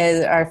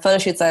is our photo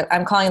shoots.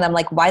 I'm calling them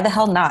like, why the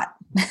hell not?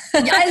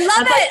 I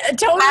love it.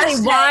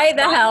 Totally. Why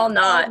the hell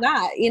not?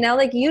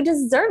 You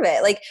deserve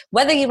it. Like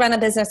whether you run a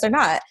business or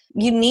not,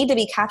 you need to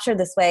be captured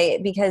this way,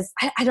 because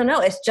I don't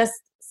know. It's just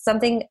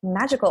something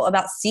magical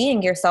about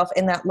seeing yourself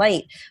in that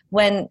light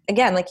when,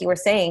 again, like you were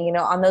saying,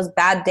 on those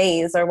bad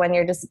days, or when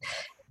you're just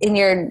in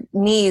your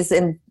knees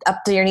and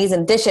up to your knees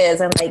in dishes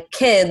and like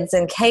kids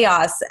and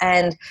chaos.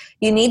 And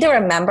you need to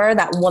remember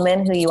that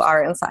woman who you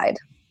are inside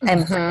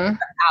and bring her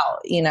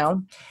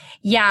out,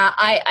 Yeah,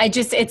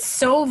 it's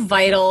so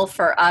vital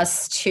for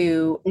us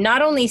to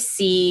not only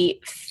see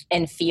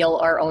and feel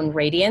our own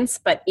radiance,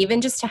 but even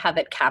just to have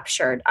it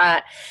captured.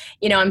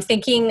 I'm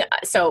thinking,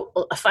 so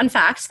a fun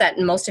fact that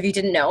most of you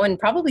didn't know, and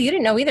probably you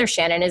didn't know either,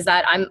 Shannon, is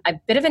that I'm a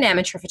bit of an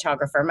amateur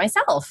photographer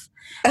myself.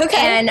 Okay.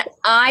 And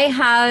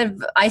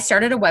I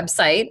started a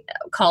website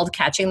called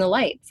Catching the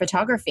Light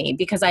Photography,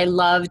 because I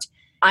love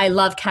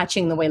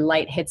catching the way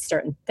light hits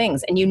certain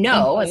things. And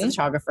as a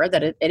photographer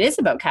that it is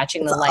about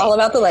catching the light. It's all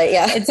about the light,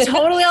 yeah. It's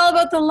totally all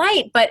about the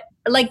light. But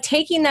like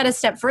taking that a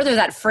step further,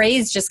 that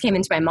phrase just came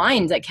into my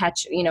mind, that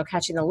catching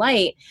the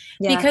light,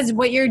 because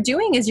what you're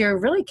doing is you're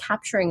really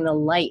capturing the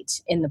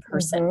light in the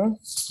person.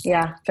 Mm-hmm.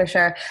 Yeah, for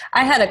sure.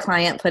 I had a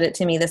client put it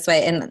to me this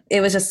way, and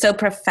it was just so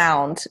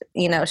profound.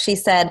 She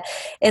said,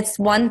 it's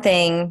one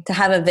thing to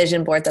have a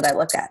vision board that I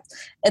look at.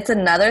 It's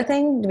another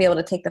thing to be able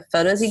to take the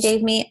photos you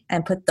gave me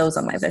and put those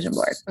on my vision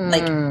board,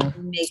 like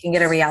making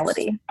it a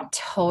reality.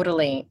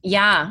 Totally.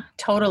 Yeah,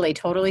 totally.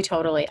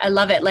 I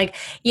love it. Like,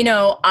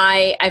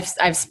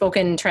 I've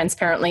spoken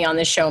transparently on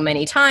this show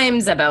many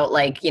times about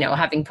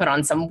having put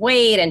on some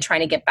weight and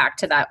trying to get back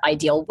to that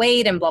ideal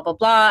weight and blah, blah,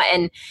 blah.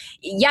 And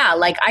yeah,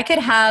 like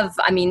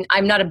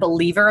I'm not a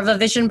believer of a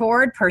vision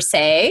board per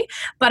se,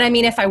 but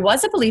if I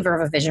was a believer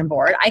of a vision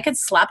board, I could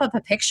slap up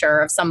a picture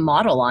of some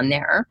model on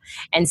there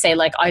and say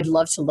I'd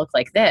love to look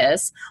like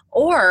this.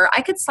 Or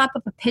I could slap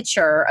up a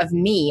picture of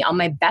me on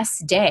my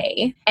best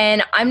day,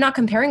 and I'm not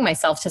comparing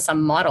myself to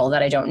some model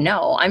that I don't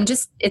know.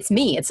 It's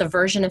me. It's a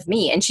version of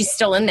me, and she's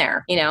still in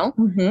there,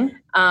 Mm-hmm.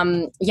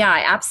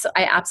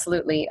 I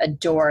absolutely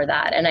adore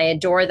that. And I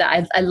adore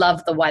that. I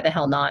love the why the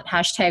hell not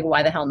hashtag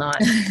why the hell not.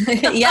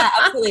 Yeah,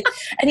 absolutely.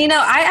 And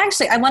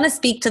I want to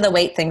speak to the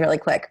weight thing really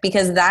quick,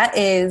 because that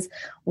is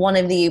one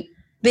of the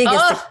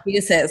biggest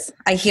excuses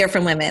I hear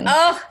from women.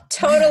 Oh,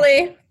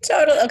 totally.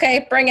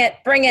 Okay, bring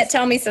it.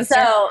 Tell me, sister.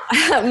 So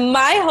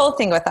my whole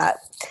thing with that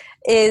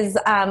is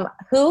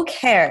who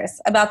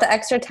cares about the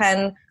extra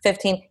 10,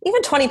 15,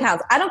 even 20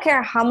 pounds? I don't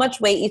care how much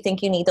weight you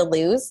think you need to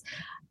lose.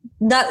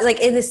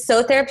 It is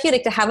so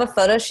therapeutic to have a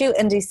photo shoot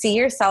and to see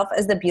yourself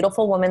as the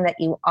beautiful woman that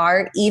you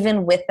are,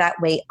 even with that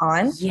weight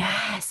on.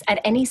 Yes, at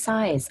any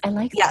size. I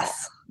like that.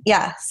 Yes.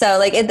 Yeah.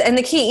 So and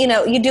the key,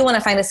 you do want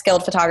to find a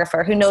skilled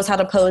photographer who knows how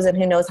to pose and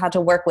who knows how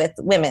to work with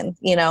women,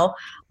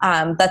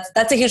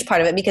 that's a huge part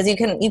of it, because you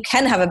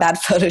can have a bad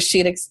photo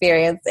shoot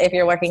experience if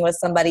you're working with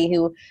somebody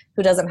who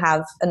doesn't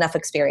have enough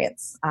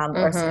experience,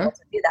 or skill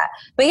to do that.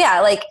 But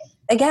yeah,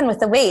 again, with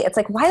the weight, it's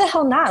why the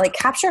hell not?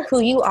 Capture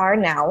who you are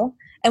now.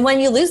 And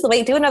when you lose the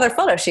weight, do another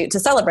photo shoot to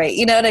celebrate,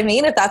 you know what I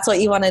mean? If that's what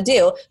you want to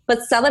do,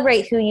 but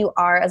celebrate who you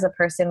are as a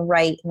person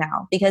right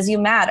now, because you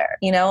matter,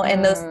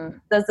 and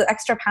those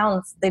extra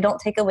pounds, they don't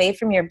take away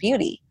from your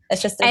beauty.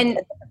 It's just a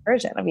different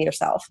version of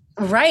yourself.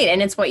 Right.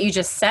 And it's what you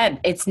just said.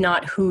 It's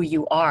not who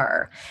you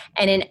are.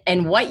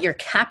 And what you're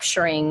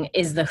capturing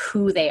is the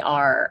who they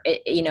are.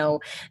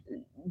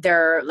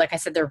 Their, like I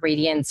said, their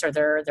radiance or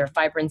their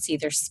vibrancy,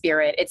 their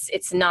spirit.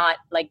 It's not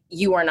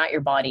you are not your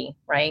body,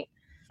 right?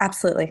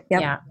 Absolutely.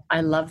 Yep. Yeah,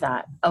 I love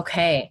that.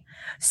 Okay.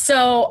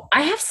 So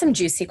I have some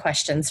juicy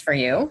questions for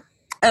you.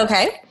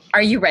 Okay.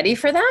 Are you ready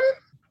for them?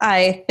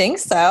 I think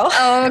so.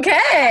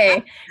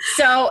 Okay.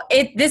 So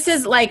this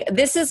is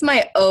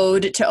my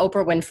ode to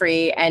Oprah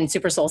Winfrey and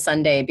Super Soul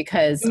Sunday,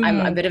 because I'm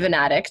a bit of an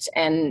addict,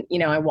 and,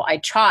 I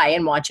try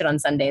and watch it on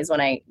Sundays when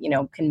I,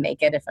 can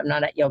make it if I'm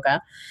not at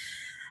yoga.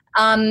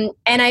 And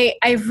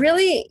I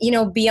really,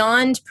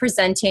 beyond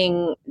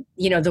presenting,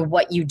 the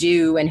what you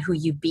do and who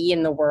you be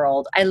in the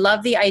world, I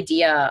love the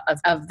idea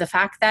of the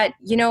fact that,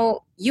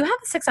 you have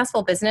a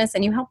successful business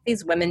and you help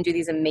these women do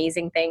these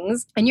amazing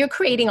things, and you're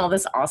creating all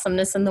this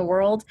awesomeness in the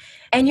world,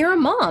 and you're a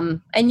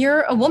mom and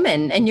you're a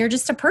woman and you're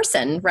just a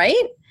person,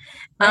 right?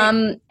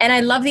 Right. And I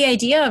love the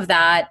idea of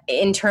that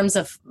in terms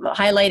of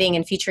highlighting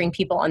and featuring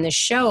people on this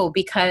show,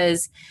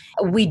 because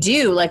we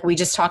do, like we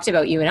just talked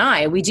about, you and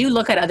I, we do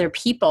look at other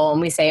people and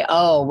we say,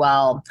 oh,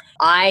 well,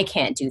 I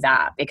can't do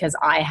that because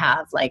I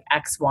have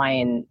X, Y,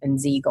 and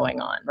Z going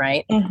on,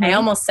 right? Mm-hmm. I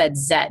almost said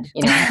Z,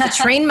 I have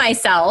to train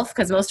myself,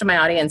 because most of my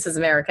audience is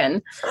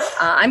American.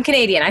 I'm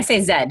Canadian. I say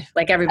Z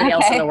like everybody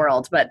else in the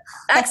world, but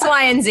X,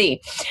 Y, and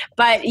Z.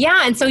 But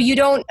yeah, and so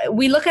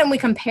we look and we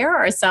compare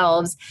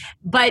ourselves,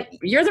 but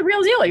you're the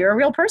real deal. You're a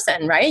real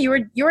person, right?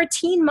 You're a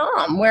teen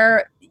mom,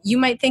 where you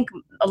might think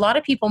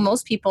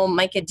most people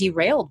might get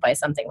derailed by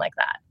something like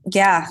that.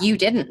 Yeah. You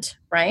didn't,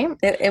 right?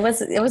 It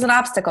was an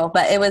obstacle,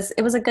 but it was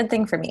a good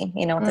thing for me,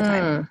 at the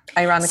time,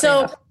 ironically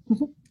enough.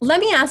 Let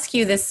me ask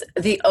you this,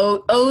 the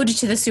ode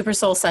to the Super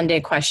Soul Sunday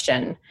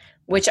question,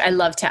 which I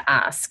love to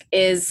ask,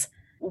 is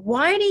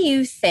why do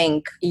you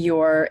think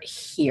you're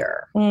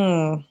here?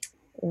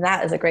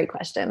 That is a great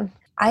question.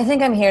 I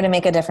think I'm here to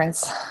make a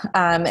difference.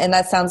 And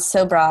that sounds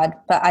so broad,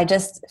 but I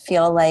just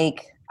feel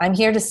like I'm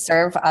here to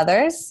serve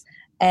others,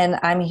 and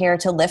I'm here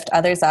to lift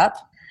others up,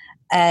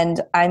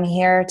 and I'm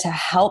here to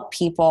help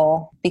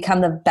people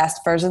become the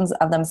best versions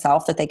of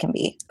themselves that they can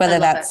be, whether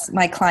that's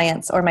my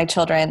clients or my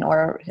children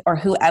or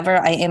whoever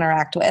I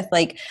interact with.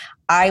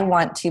 I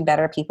want to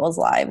better people's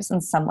lives in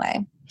some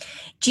way.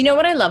 Do you know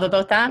what I love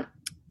about that?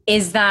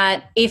 Is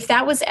that if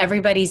that was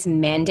everybody's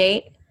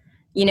mandate,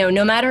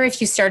 no matter if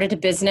you started a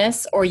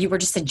business or you were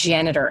just a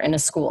janitor in a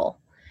school,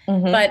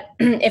 but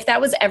if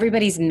that was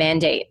everybody's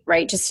mandate,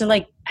 right, just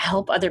to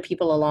help other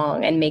people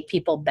along and make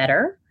people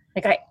better,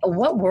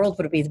 what world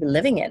would we be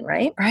living in,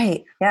 right?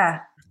 Right.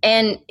 Yeah.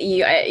 And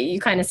you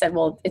kind of said,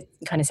 well, it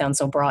kind of sounds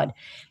so broad.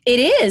 It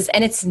is,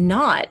 and it's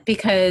not,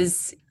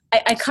 because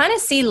I kind of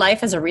see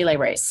life as a relay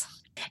race.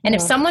 And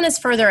if someone is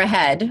further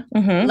ahead,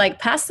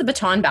 pass the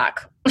baton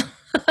back.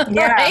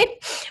 Yeah. Right?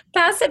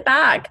 Pass it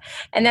back.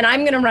 And then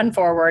I'm going to run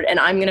forward and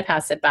I'm going to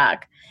pass it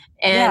back.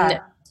 And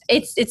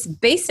it's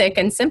basic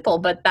and simple,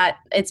 but that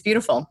it's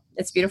beautiful.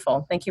 It's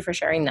beautiful. Thank you for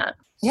sharing that.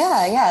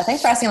 Yeah.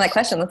 Thanks for asking that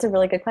question. That's a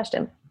really good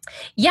question.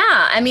 Yeah.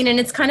 I mean, and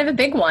it's kind of a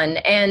big one,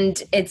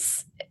 and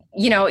it's,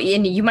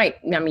 and you might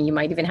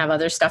even have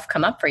other stuff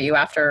come up for you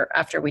after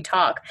we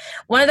talk.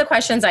 One of the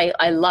questions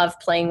I love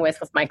playing with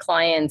my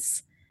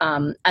clients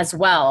as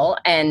well.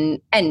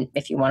 And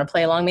if you want to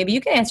play along, maybe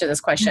you can answer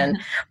this question,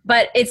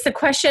 but it's the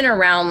question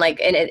around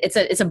and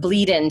it's a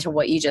bleed into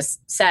what you just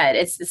said.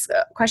 It's this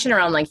question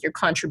around your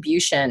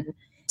contribution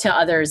to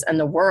others and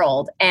the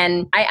world.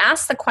 And I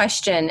asked the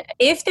question,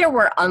 if there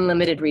were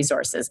unlimited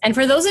resources, and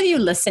for those of you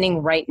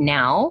listening right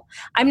now,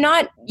 I'm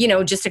not,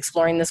 just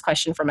exploring this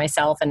question for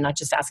myself and not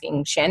just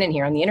asking Shannon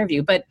here on the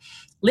interview, but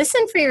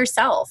listen for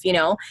yourself, and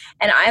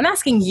I'm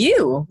asking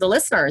you, the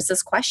listeners,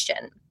 this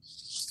question.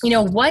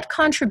 What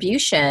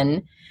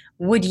contribution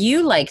would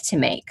you like to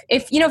make?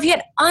 If you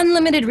had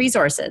unlimited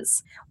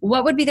resources,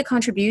 what would be the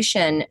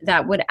contribution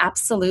that would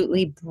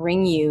absolutely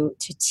bring you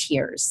to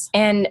tears?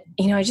 And,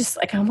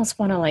 I almost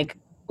want to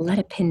let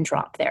a pin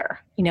drop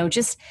there,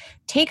 just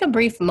take a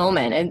brief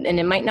moment, and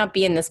it might not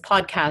be in this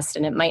podcast,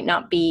 and it might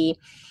not be,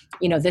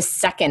 this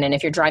second. And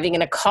if you're driving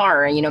in a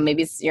car,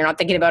 maybe you're not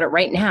thinking about it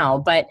right now,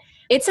 but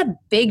it's a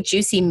big,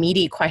 juicy,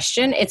 meaty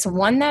question. It's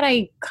one that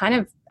I kind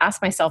of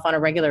ask myself on a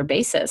regular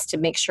basis to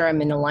make sure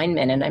I'm in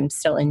alignment and I'm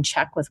still in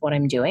check with what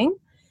I'm doing.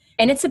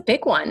 And it's a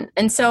big one.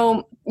 And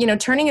so,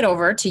 turning it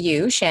over to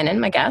you, Shannon,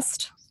 my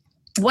guest,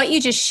 what you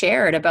just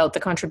shared about the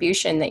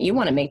contribution that you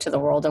want to make to the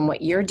world and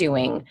what you're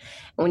doing. And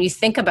when you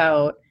think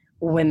about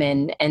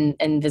women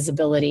and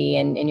visibility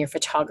and your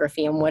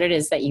photography and what it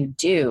is that you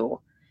do,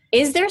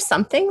 is there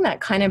something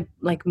that kind of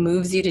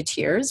moves you to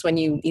tears when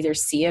you either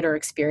see it or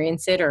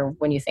experience it or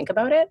when you think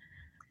about it?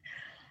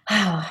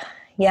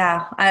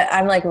 Yeah,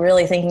 I'm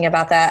really thinking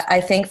about that. I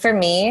think for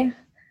me,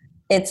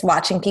 it's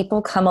watching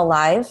people come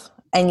alive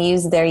and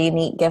use their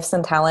unique gifts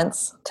and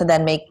talents to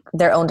then make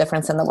their own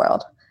difference in the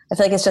world. I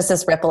feel like it's just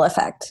this ripple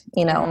effect.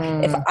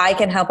 If I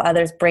can help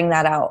others bring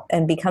that out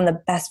and become the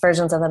best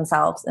versions of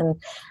themselves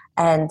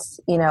and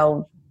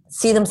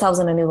see themselves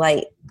in a new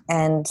light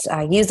and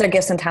use their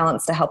gifts and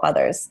talents to help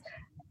others.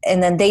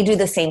 And then they do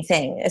the same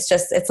thing.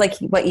 It's like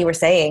what you were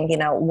saying,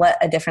 what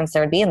a difference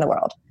there would be in the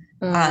world.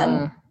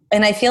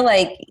 And I feel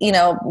like,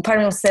 part of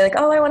me will say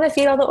oh, I want to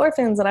feed all the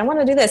orphans and I want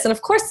to do this. And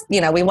of course, we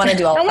want to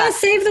do all that. I want to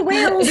save the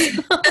whales.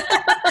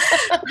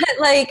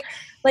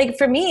 But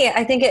for me,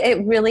 I think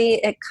it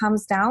really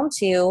comes down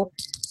to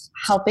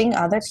helping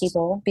other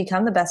people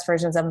become the best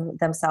versions of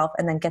themselves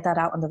and then get that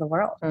out into the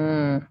world.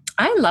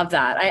 I love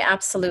that. I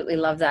absolutely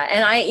love that.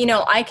 And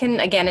I can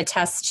again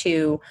attest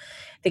to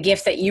the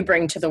gift that you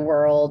bring to the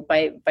world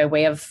by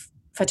way of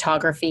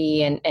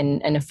photography and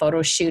a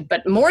photo shoot,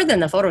 but more than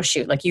the photo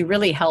shoot, you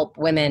really help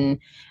women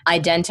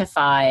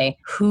identify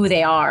who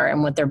they are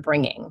and what they're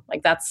bringing.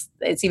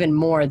 It's even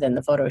more than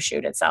the photo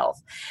shoot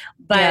itself.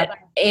 But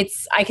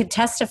I could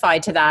testify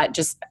to that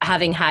just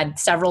having had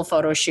several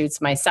photo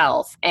shoots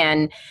myself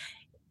and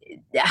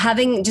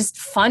having just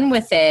fun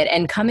with it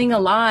and coming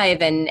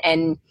alive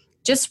and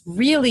just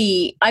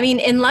really,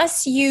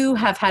 unless you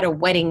have had a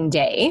wedding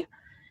day,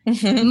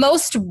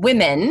 most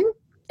women,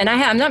 and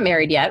I'm not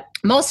married yet,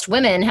 most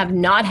women have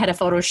not had a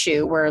photo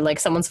shoot where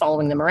someone's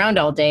following them around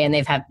all day and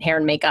they've had hair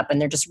and makeup and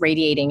they're just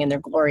radiating and they're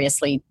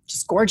gloriously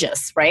just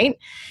gorgeous, right?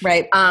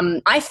 Right.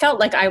 I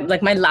felt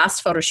my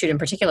last photo shoot in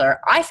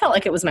particular, I felt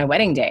like it was my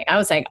wedding day. I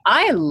was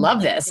I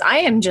love this.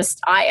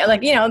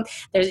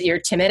 You're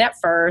timid at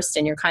first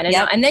and you're kind of,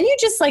 and then you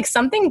just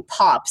something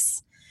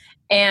pops.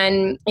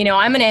 And,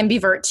 I'm an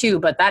ambivert too,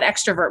 but that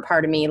extrovert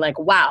part of me,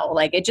 wow,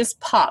 it just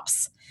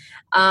pops.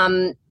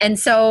 And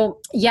so,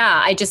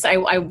 I just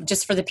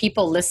for the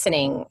people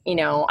listening,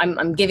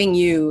 I'm giving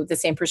you the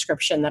same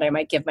prescription that I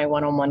might give my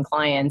one-on-one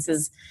clients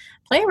is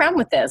play around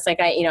with this.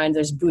 And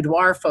there's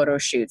boudoir photo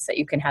shoots that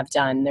you can have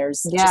done.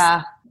 There's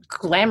just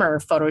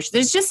glamour photos.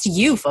 There's just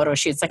you photo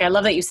shoots. I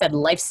love that you said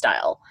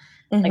lifestyle.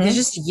 There's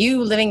just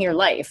you living your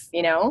life,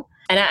 and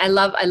I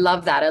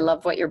love that. I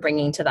love what you're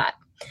bringing to that.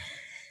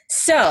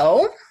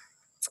 So,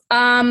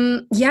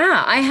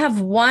 I have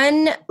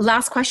one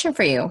last question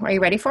for you. Are you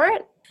ready for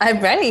it? I'm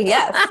ready,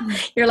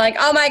 yes. You're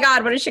oh my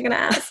God, what is she going to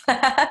ask?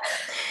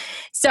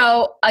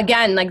 So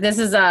again, this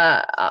is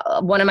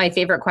one of my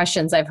favorite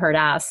questions I've heard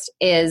asked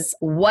is,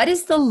 what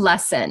is the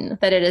lesson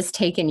that it has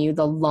taken you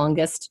the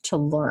longest to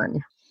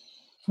learn?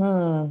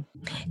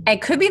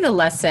 It could be the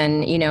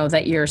lesson,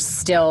 that you're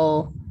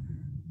still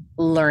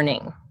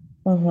learning.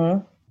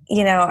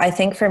 I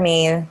think for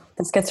me,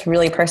 this gets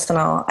really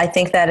personal. I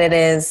think that it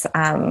is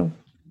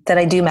that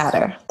I do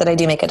matter, that I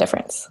do make a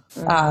difference.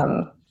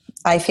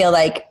 I feel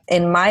like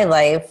in my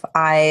life,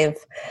 I've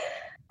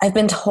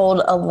been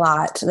told a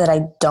lot that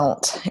I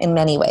don't in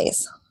many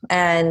ways.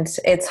 And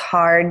it's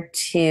hard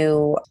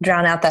to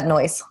drown out that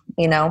noise,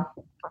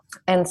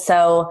 And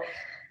so,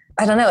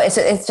 I don't know,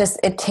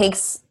 it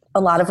takes a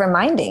lot of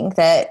reminding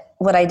that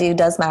what I do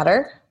does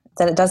matter,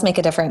 that it does make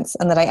a difference,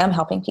 and that I am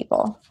helping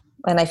people.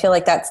 And I feel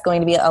like that's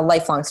going to be a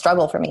lifelong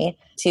struggle for me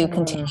to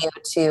continue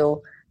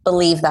to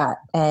believe that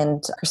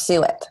and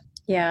pursue it.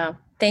 Yeah.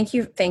 Thank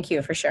you. Thank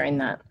you for sharing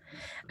that.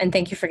 And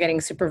thank you for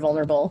getting super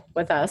vulnerable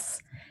with us.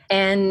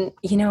 And,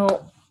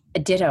 a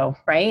ditto,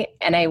 right?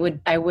 And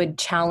I would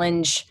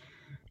challenge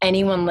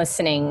anyone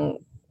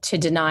listening to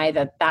deny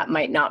that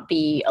might not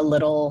be a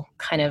little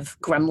kind of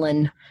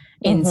gremlin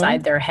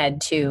inside their head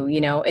too.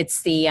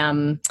 It's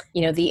the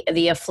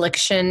the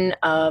affliction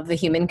of the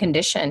human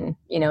condition,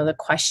 the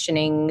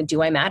questioning,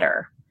 do I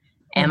matter?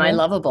 Am I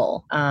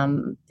lovable?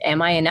 Am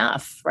I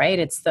enough? Right?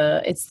 It's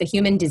the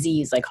human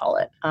disease, I call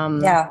it.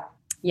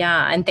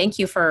 Yeah. And thank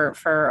you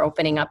for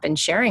opening up and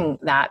sharing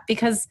that,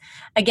 because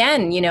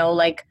again,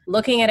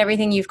 looking at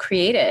everything you've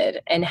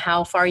created and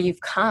how far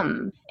you've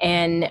come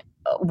and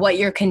what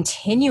you're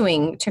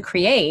continuing to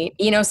create,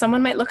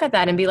 someone might look at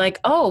that and be like,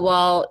 oh,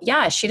 well,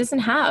 yeah, she doesn't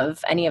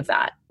have any of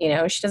that.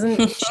 She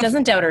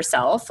doesn't doubt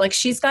herself. Like,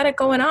 she's got it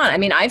going on. I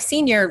mean, I've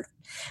seen your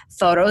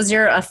photos.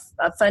 You're a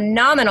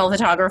phenomenal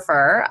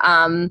photographer.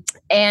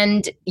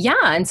 And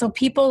so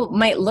people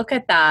might look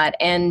at that.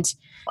 And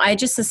I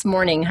just this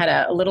morning had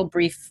a little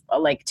brief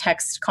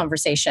text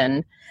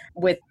conversation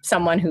with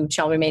someone who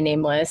shall remain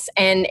nameless.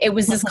 And it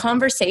was this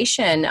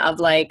conversation of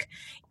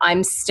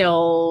I'm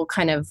still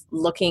kind of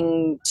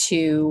looking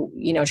to,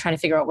 trying to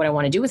figure out what I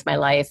want to do with my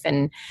life.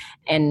 And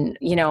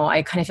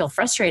I kind of feel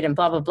frustrated and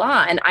blah, blah,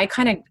 blah. And I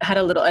kind of had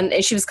a little, and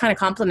she was kind of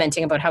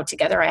complimenting about how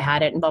together I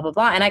had it and blah, blah,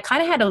 blah. And I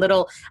kind of had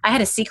I had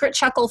a secret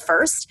chuckle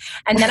first.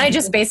 And then I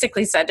just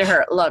basically said to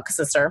her, look,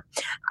 sister,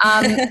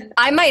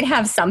 I might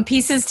have some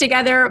pieces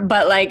together,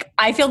 but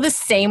I feel the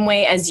same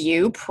way as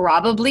you,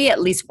 probably at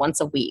least once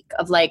a week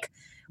of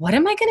what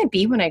am I going to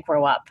be when I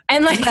grow up?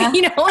 And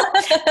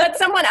but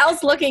someone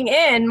else looking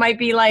in might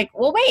be like,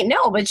 well, wait,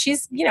 no, but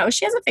she's,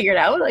 she hasn't figured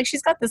out,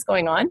 she's got this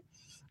going on.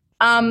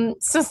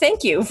 So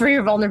thank you for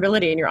your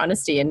vulnerability and your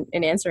honesty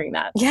in answering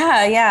that.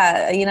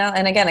 Yeah.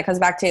 And again, it comes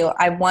back to,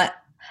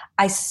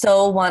 I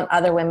so want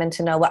other women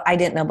to know what I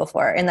didn't know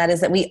before. And that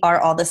is that we are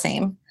all the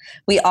same.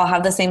 We all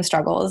have the same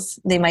struggles.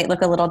 They might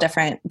look a little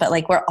different, but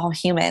we're all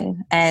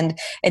human, and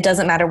it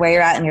doesn't matter where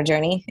you're at in your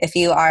journey. If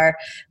you are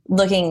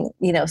looking,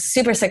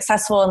 super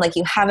successful and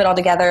you have it all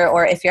together,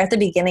 or if you're at the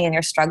beginning and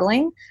you're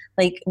struggling,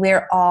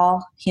 we're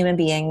all human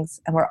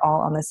beings and we're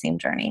all on the same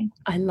journey.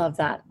 I love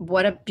that.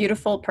 What a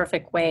beautiful,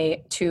 perfect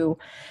way to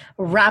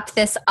wrap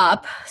this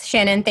up.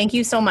 Shannon, thank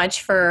you so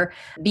much for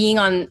being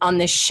on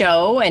this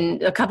show.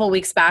 And a couple of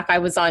weeks back, I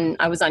was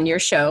on your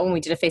show and we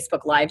did a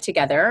Facebook Live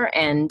together.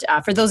 And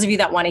for those of you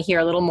that want to hear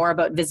a little more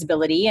about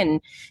visibility and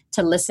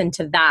to listen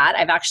to that,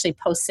 I've actually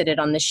posted it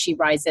on the She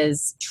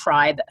Rises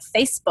Tribe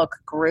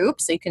Facebook group.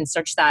 So you can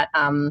search that,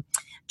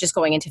 just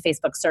going into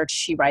Facebook, search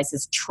She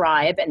Rises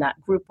Tribe, and that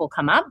group will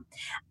come up.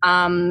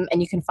 And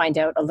you can find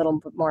out a little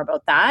bit more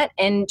about that.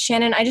 And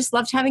Shannon, I just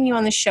loved having you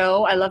on the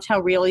show. I loved how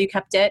real you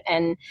kept it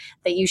and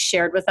that you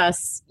shared with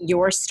us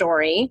your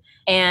story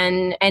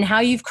and how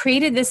you've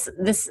created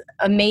this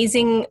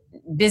amazing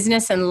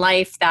business and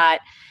life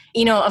that,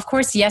 of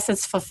course, yes,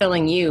 it's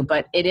fulfilling you,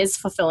 but it is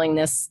fulfilling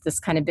this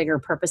kind of bigger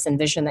purpose and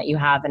vision that you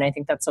have. And I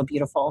think that's so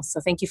beautiful. So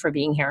thank you for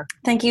being here.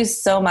 Thank you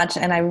so much.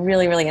 And I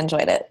really, really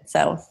enjoyed it.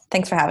 So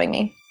thanks for having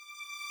me.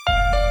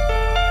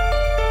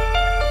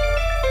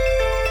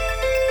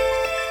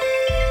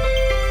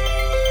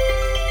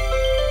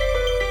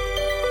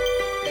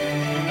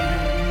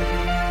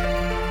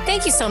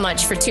 Thank you so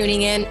much for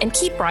tuning in, and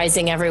keep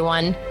rising,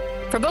 everyone.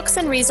 For books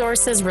and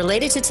resources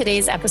related to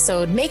today's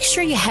episode, make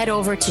sure you head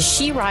over to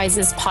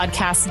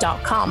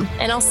SheRisesPodcast.com,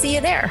 and I'll see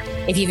you there.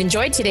 If you've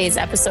enjoyed today's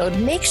episode,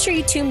 make sure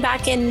you tune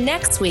back in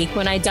next week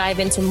when I dive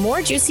into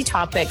more juicy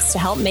topics to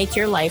help make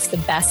your life the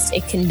best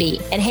it can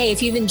be. And hey,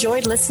 if you've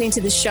enjoyed listening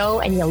to the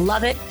show and you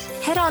love it,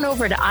 head on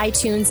over to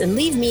iTunes and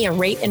leave me a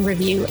rate and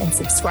review and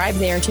subscribe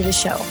there to the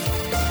show.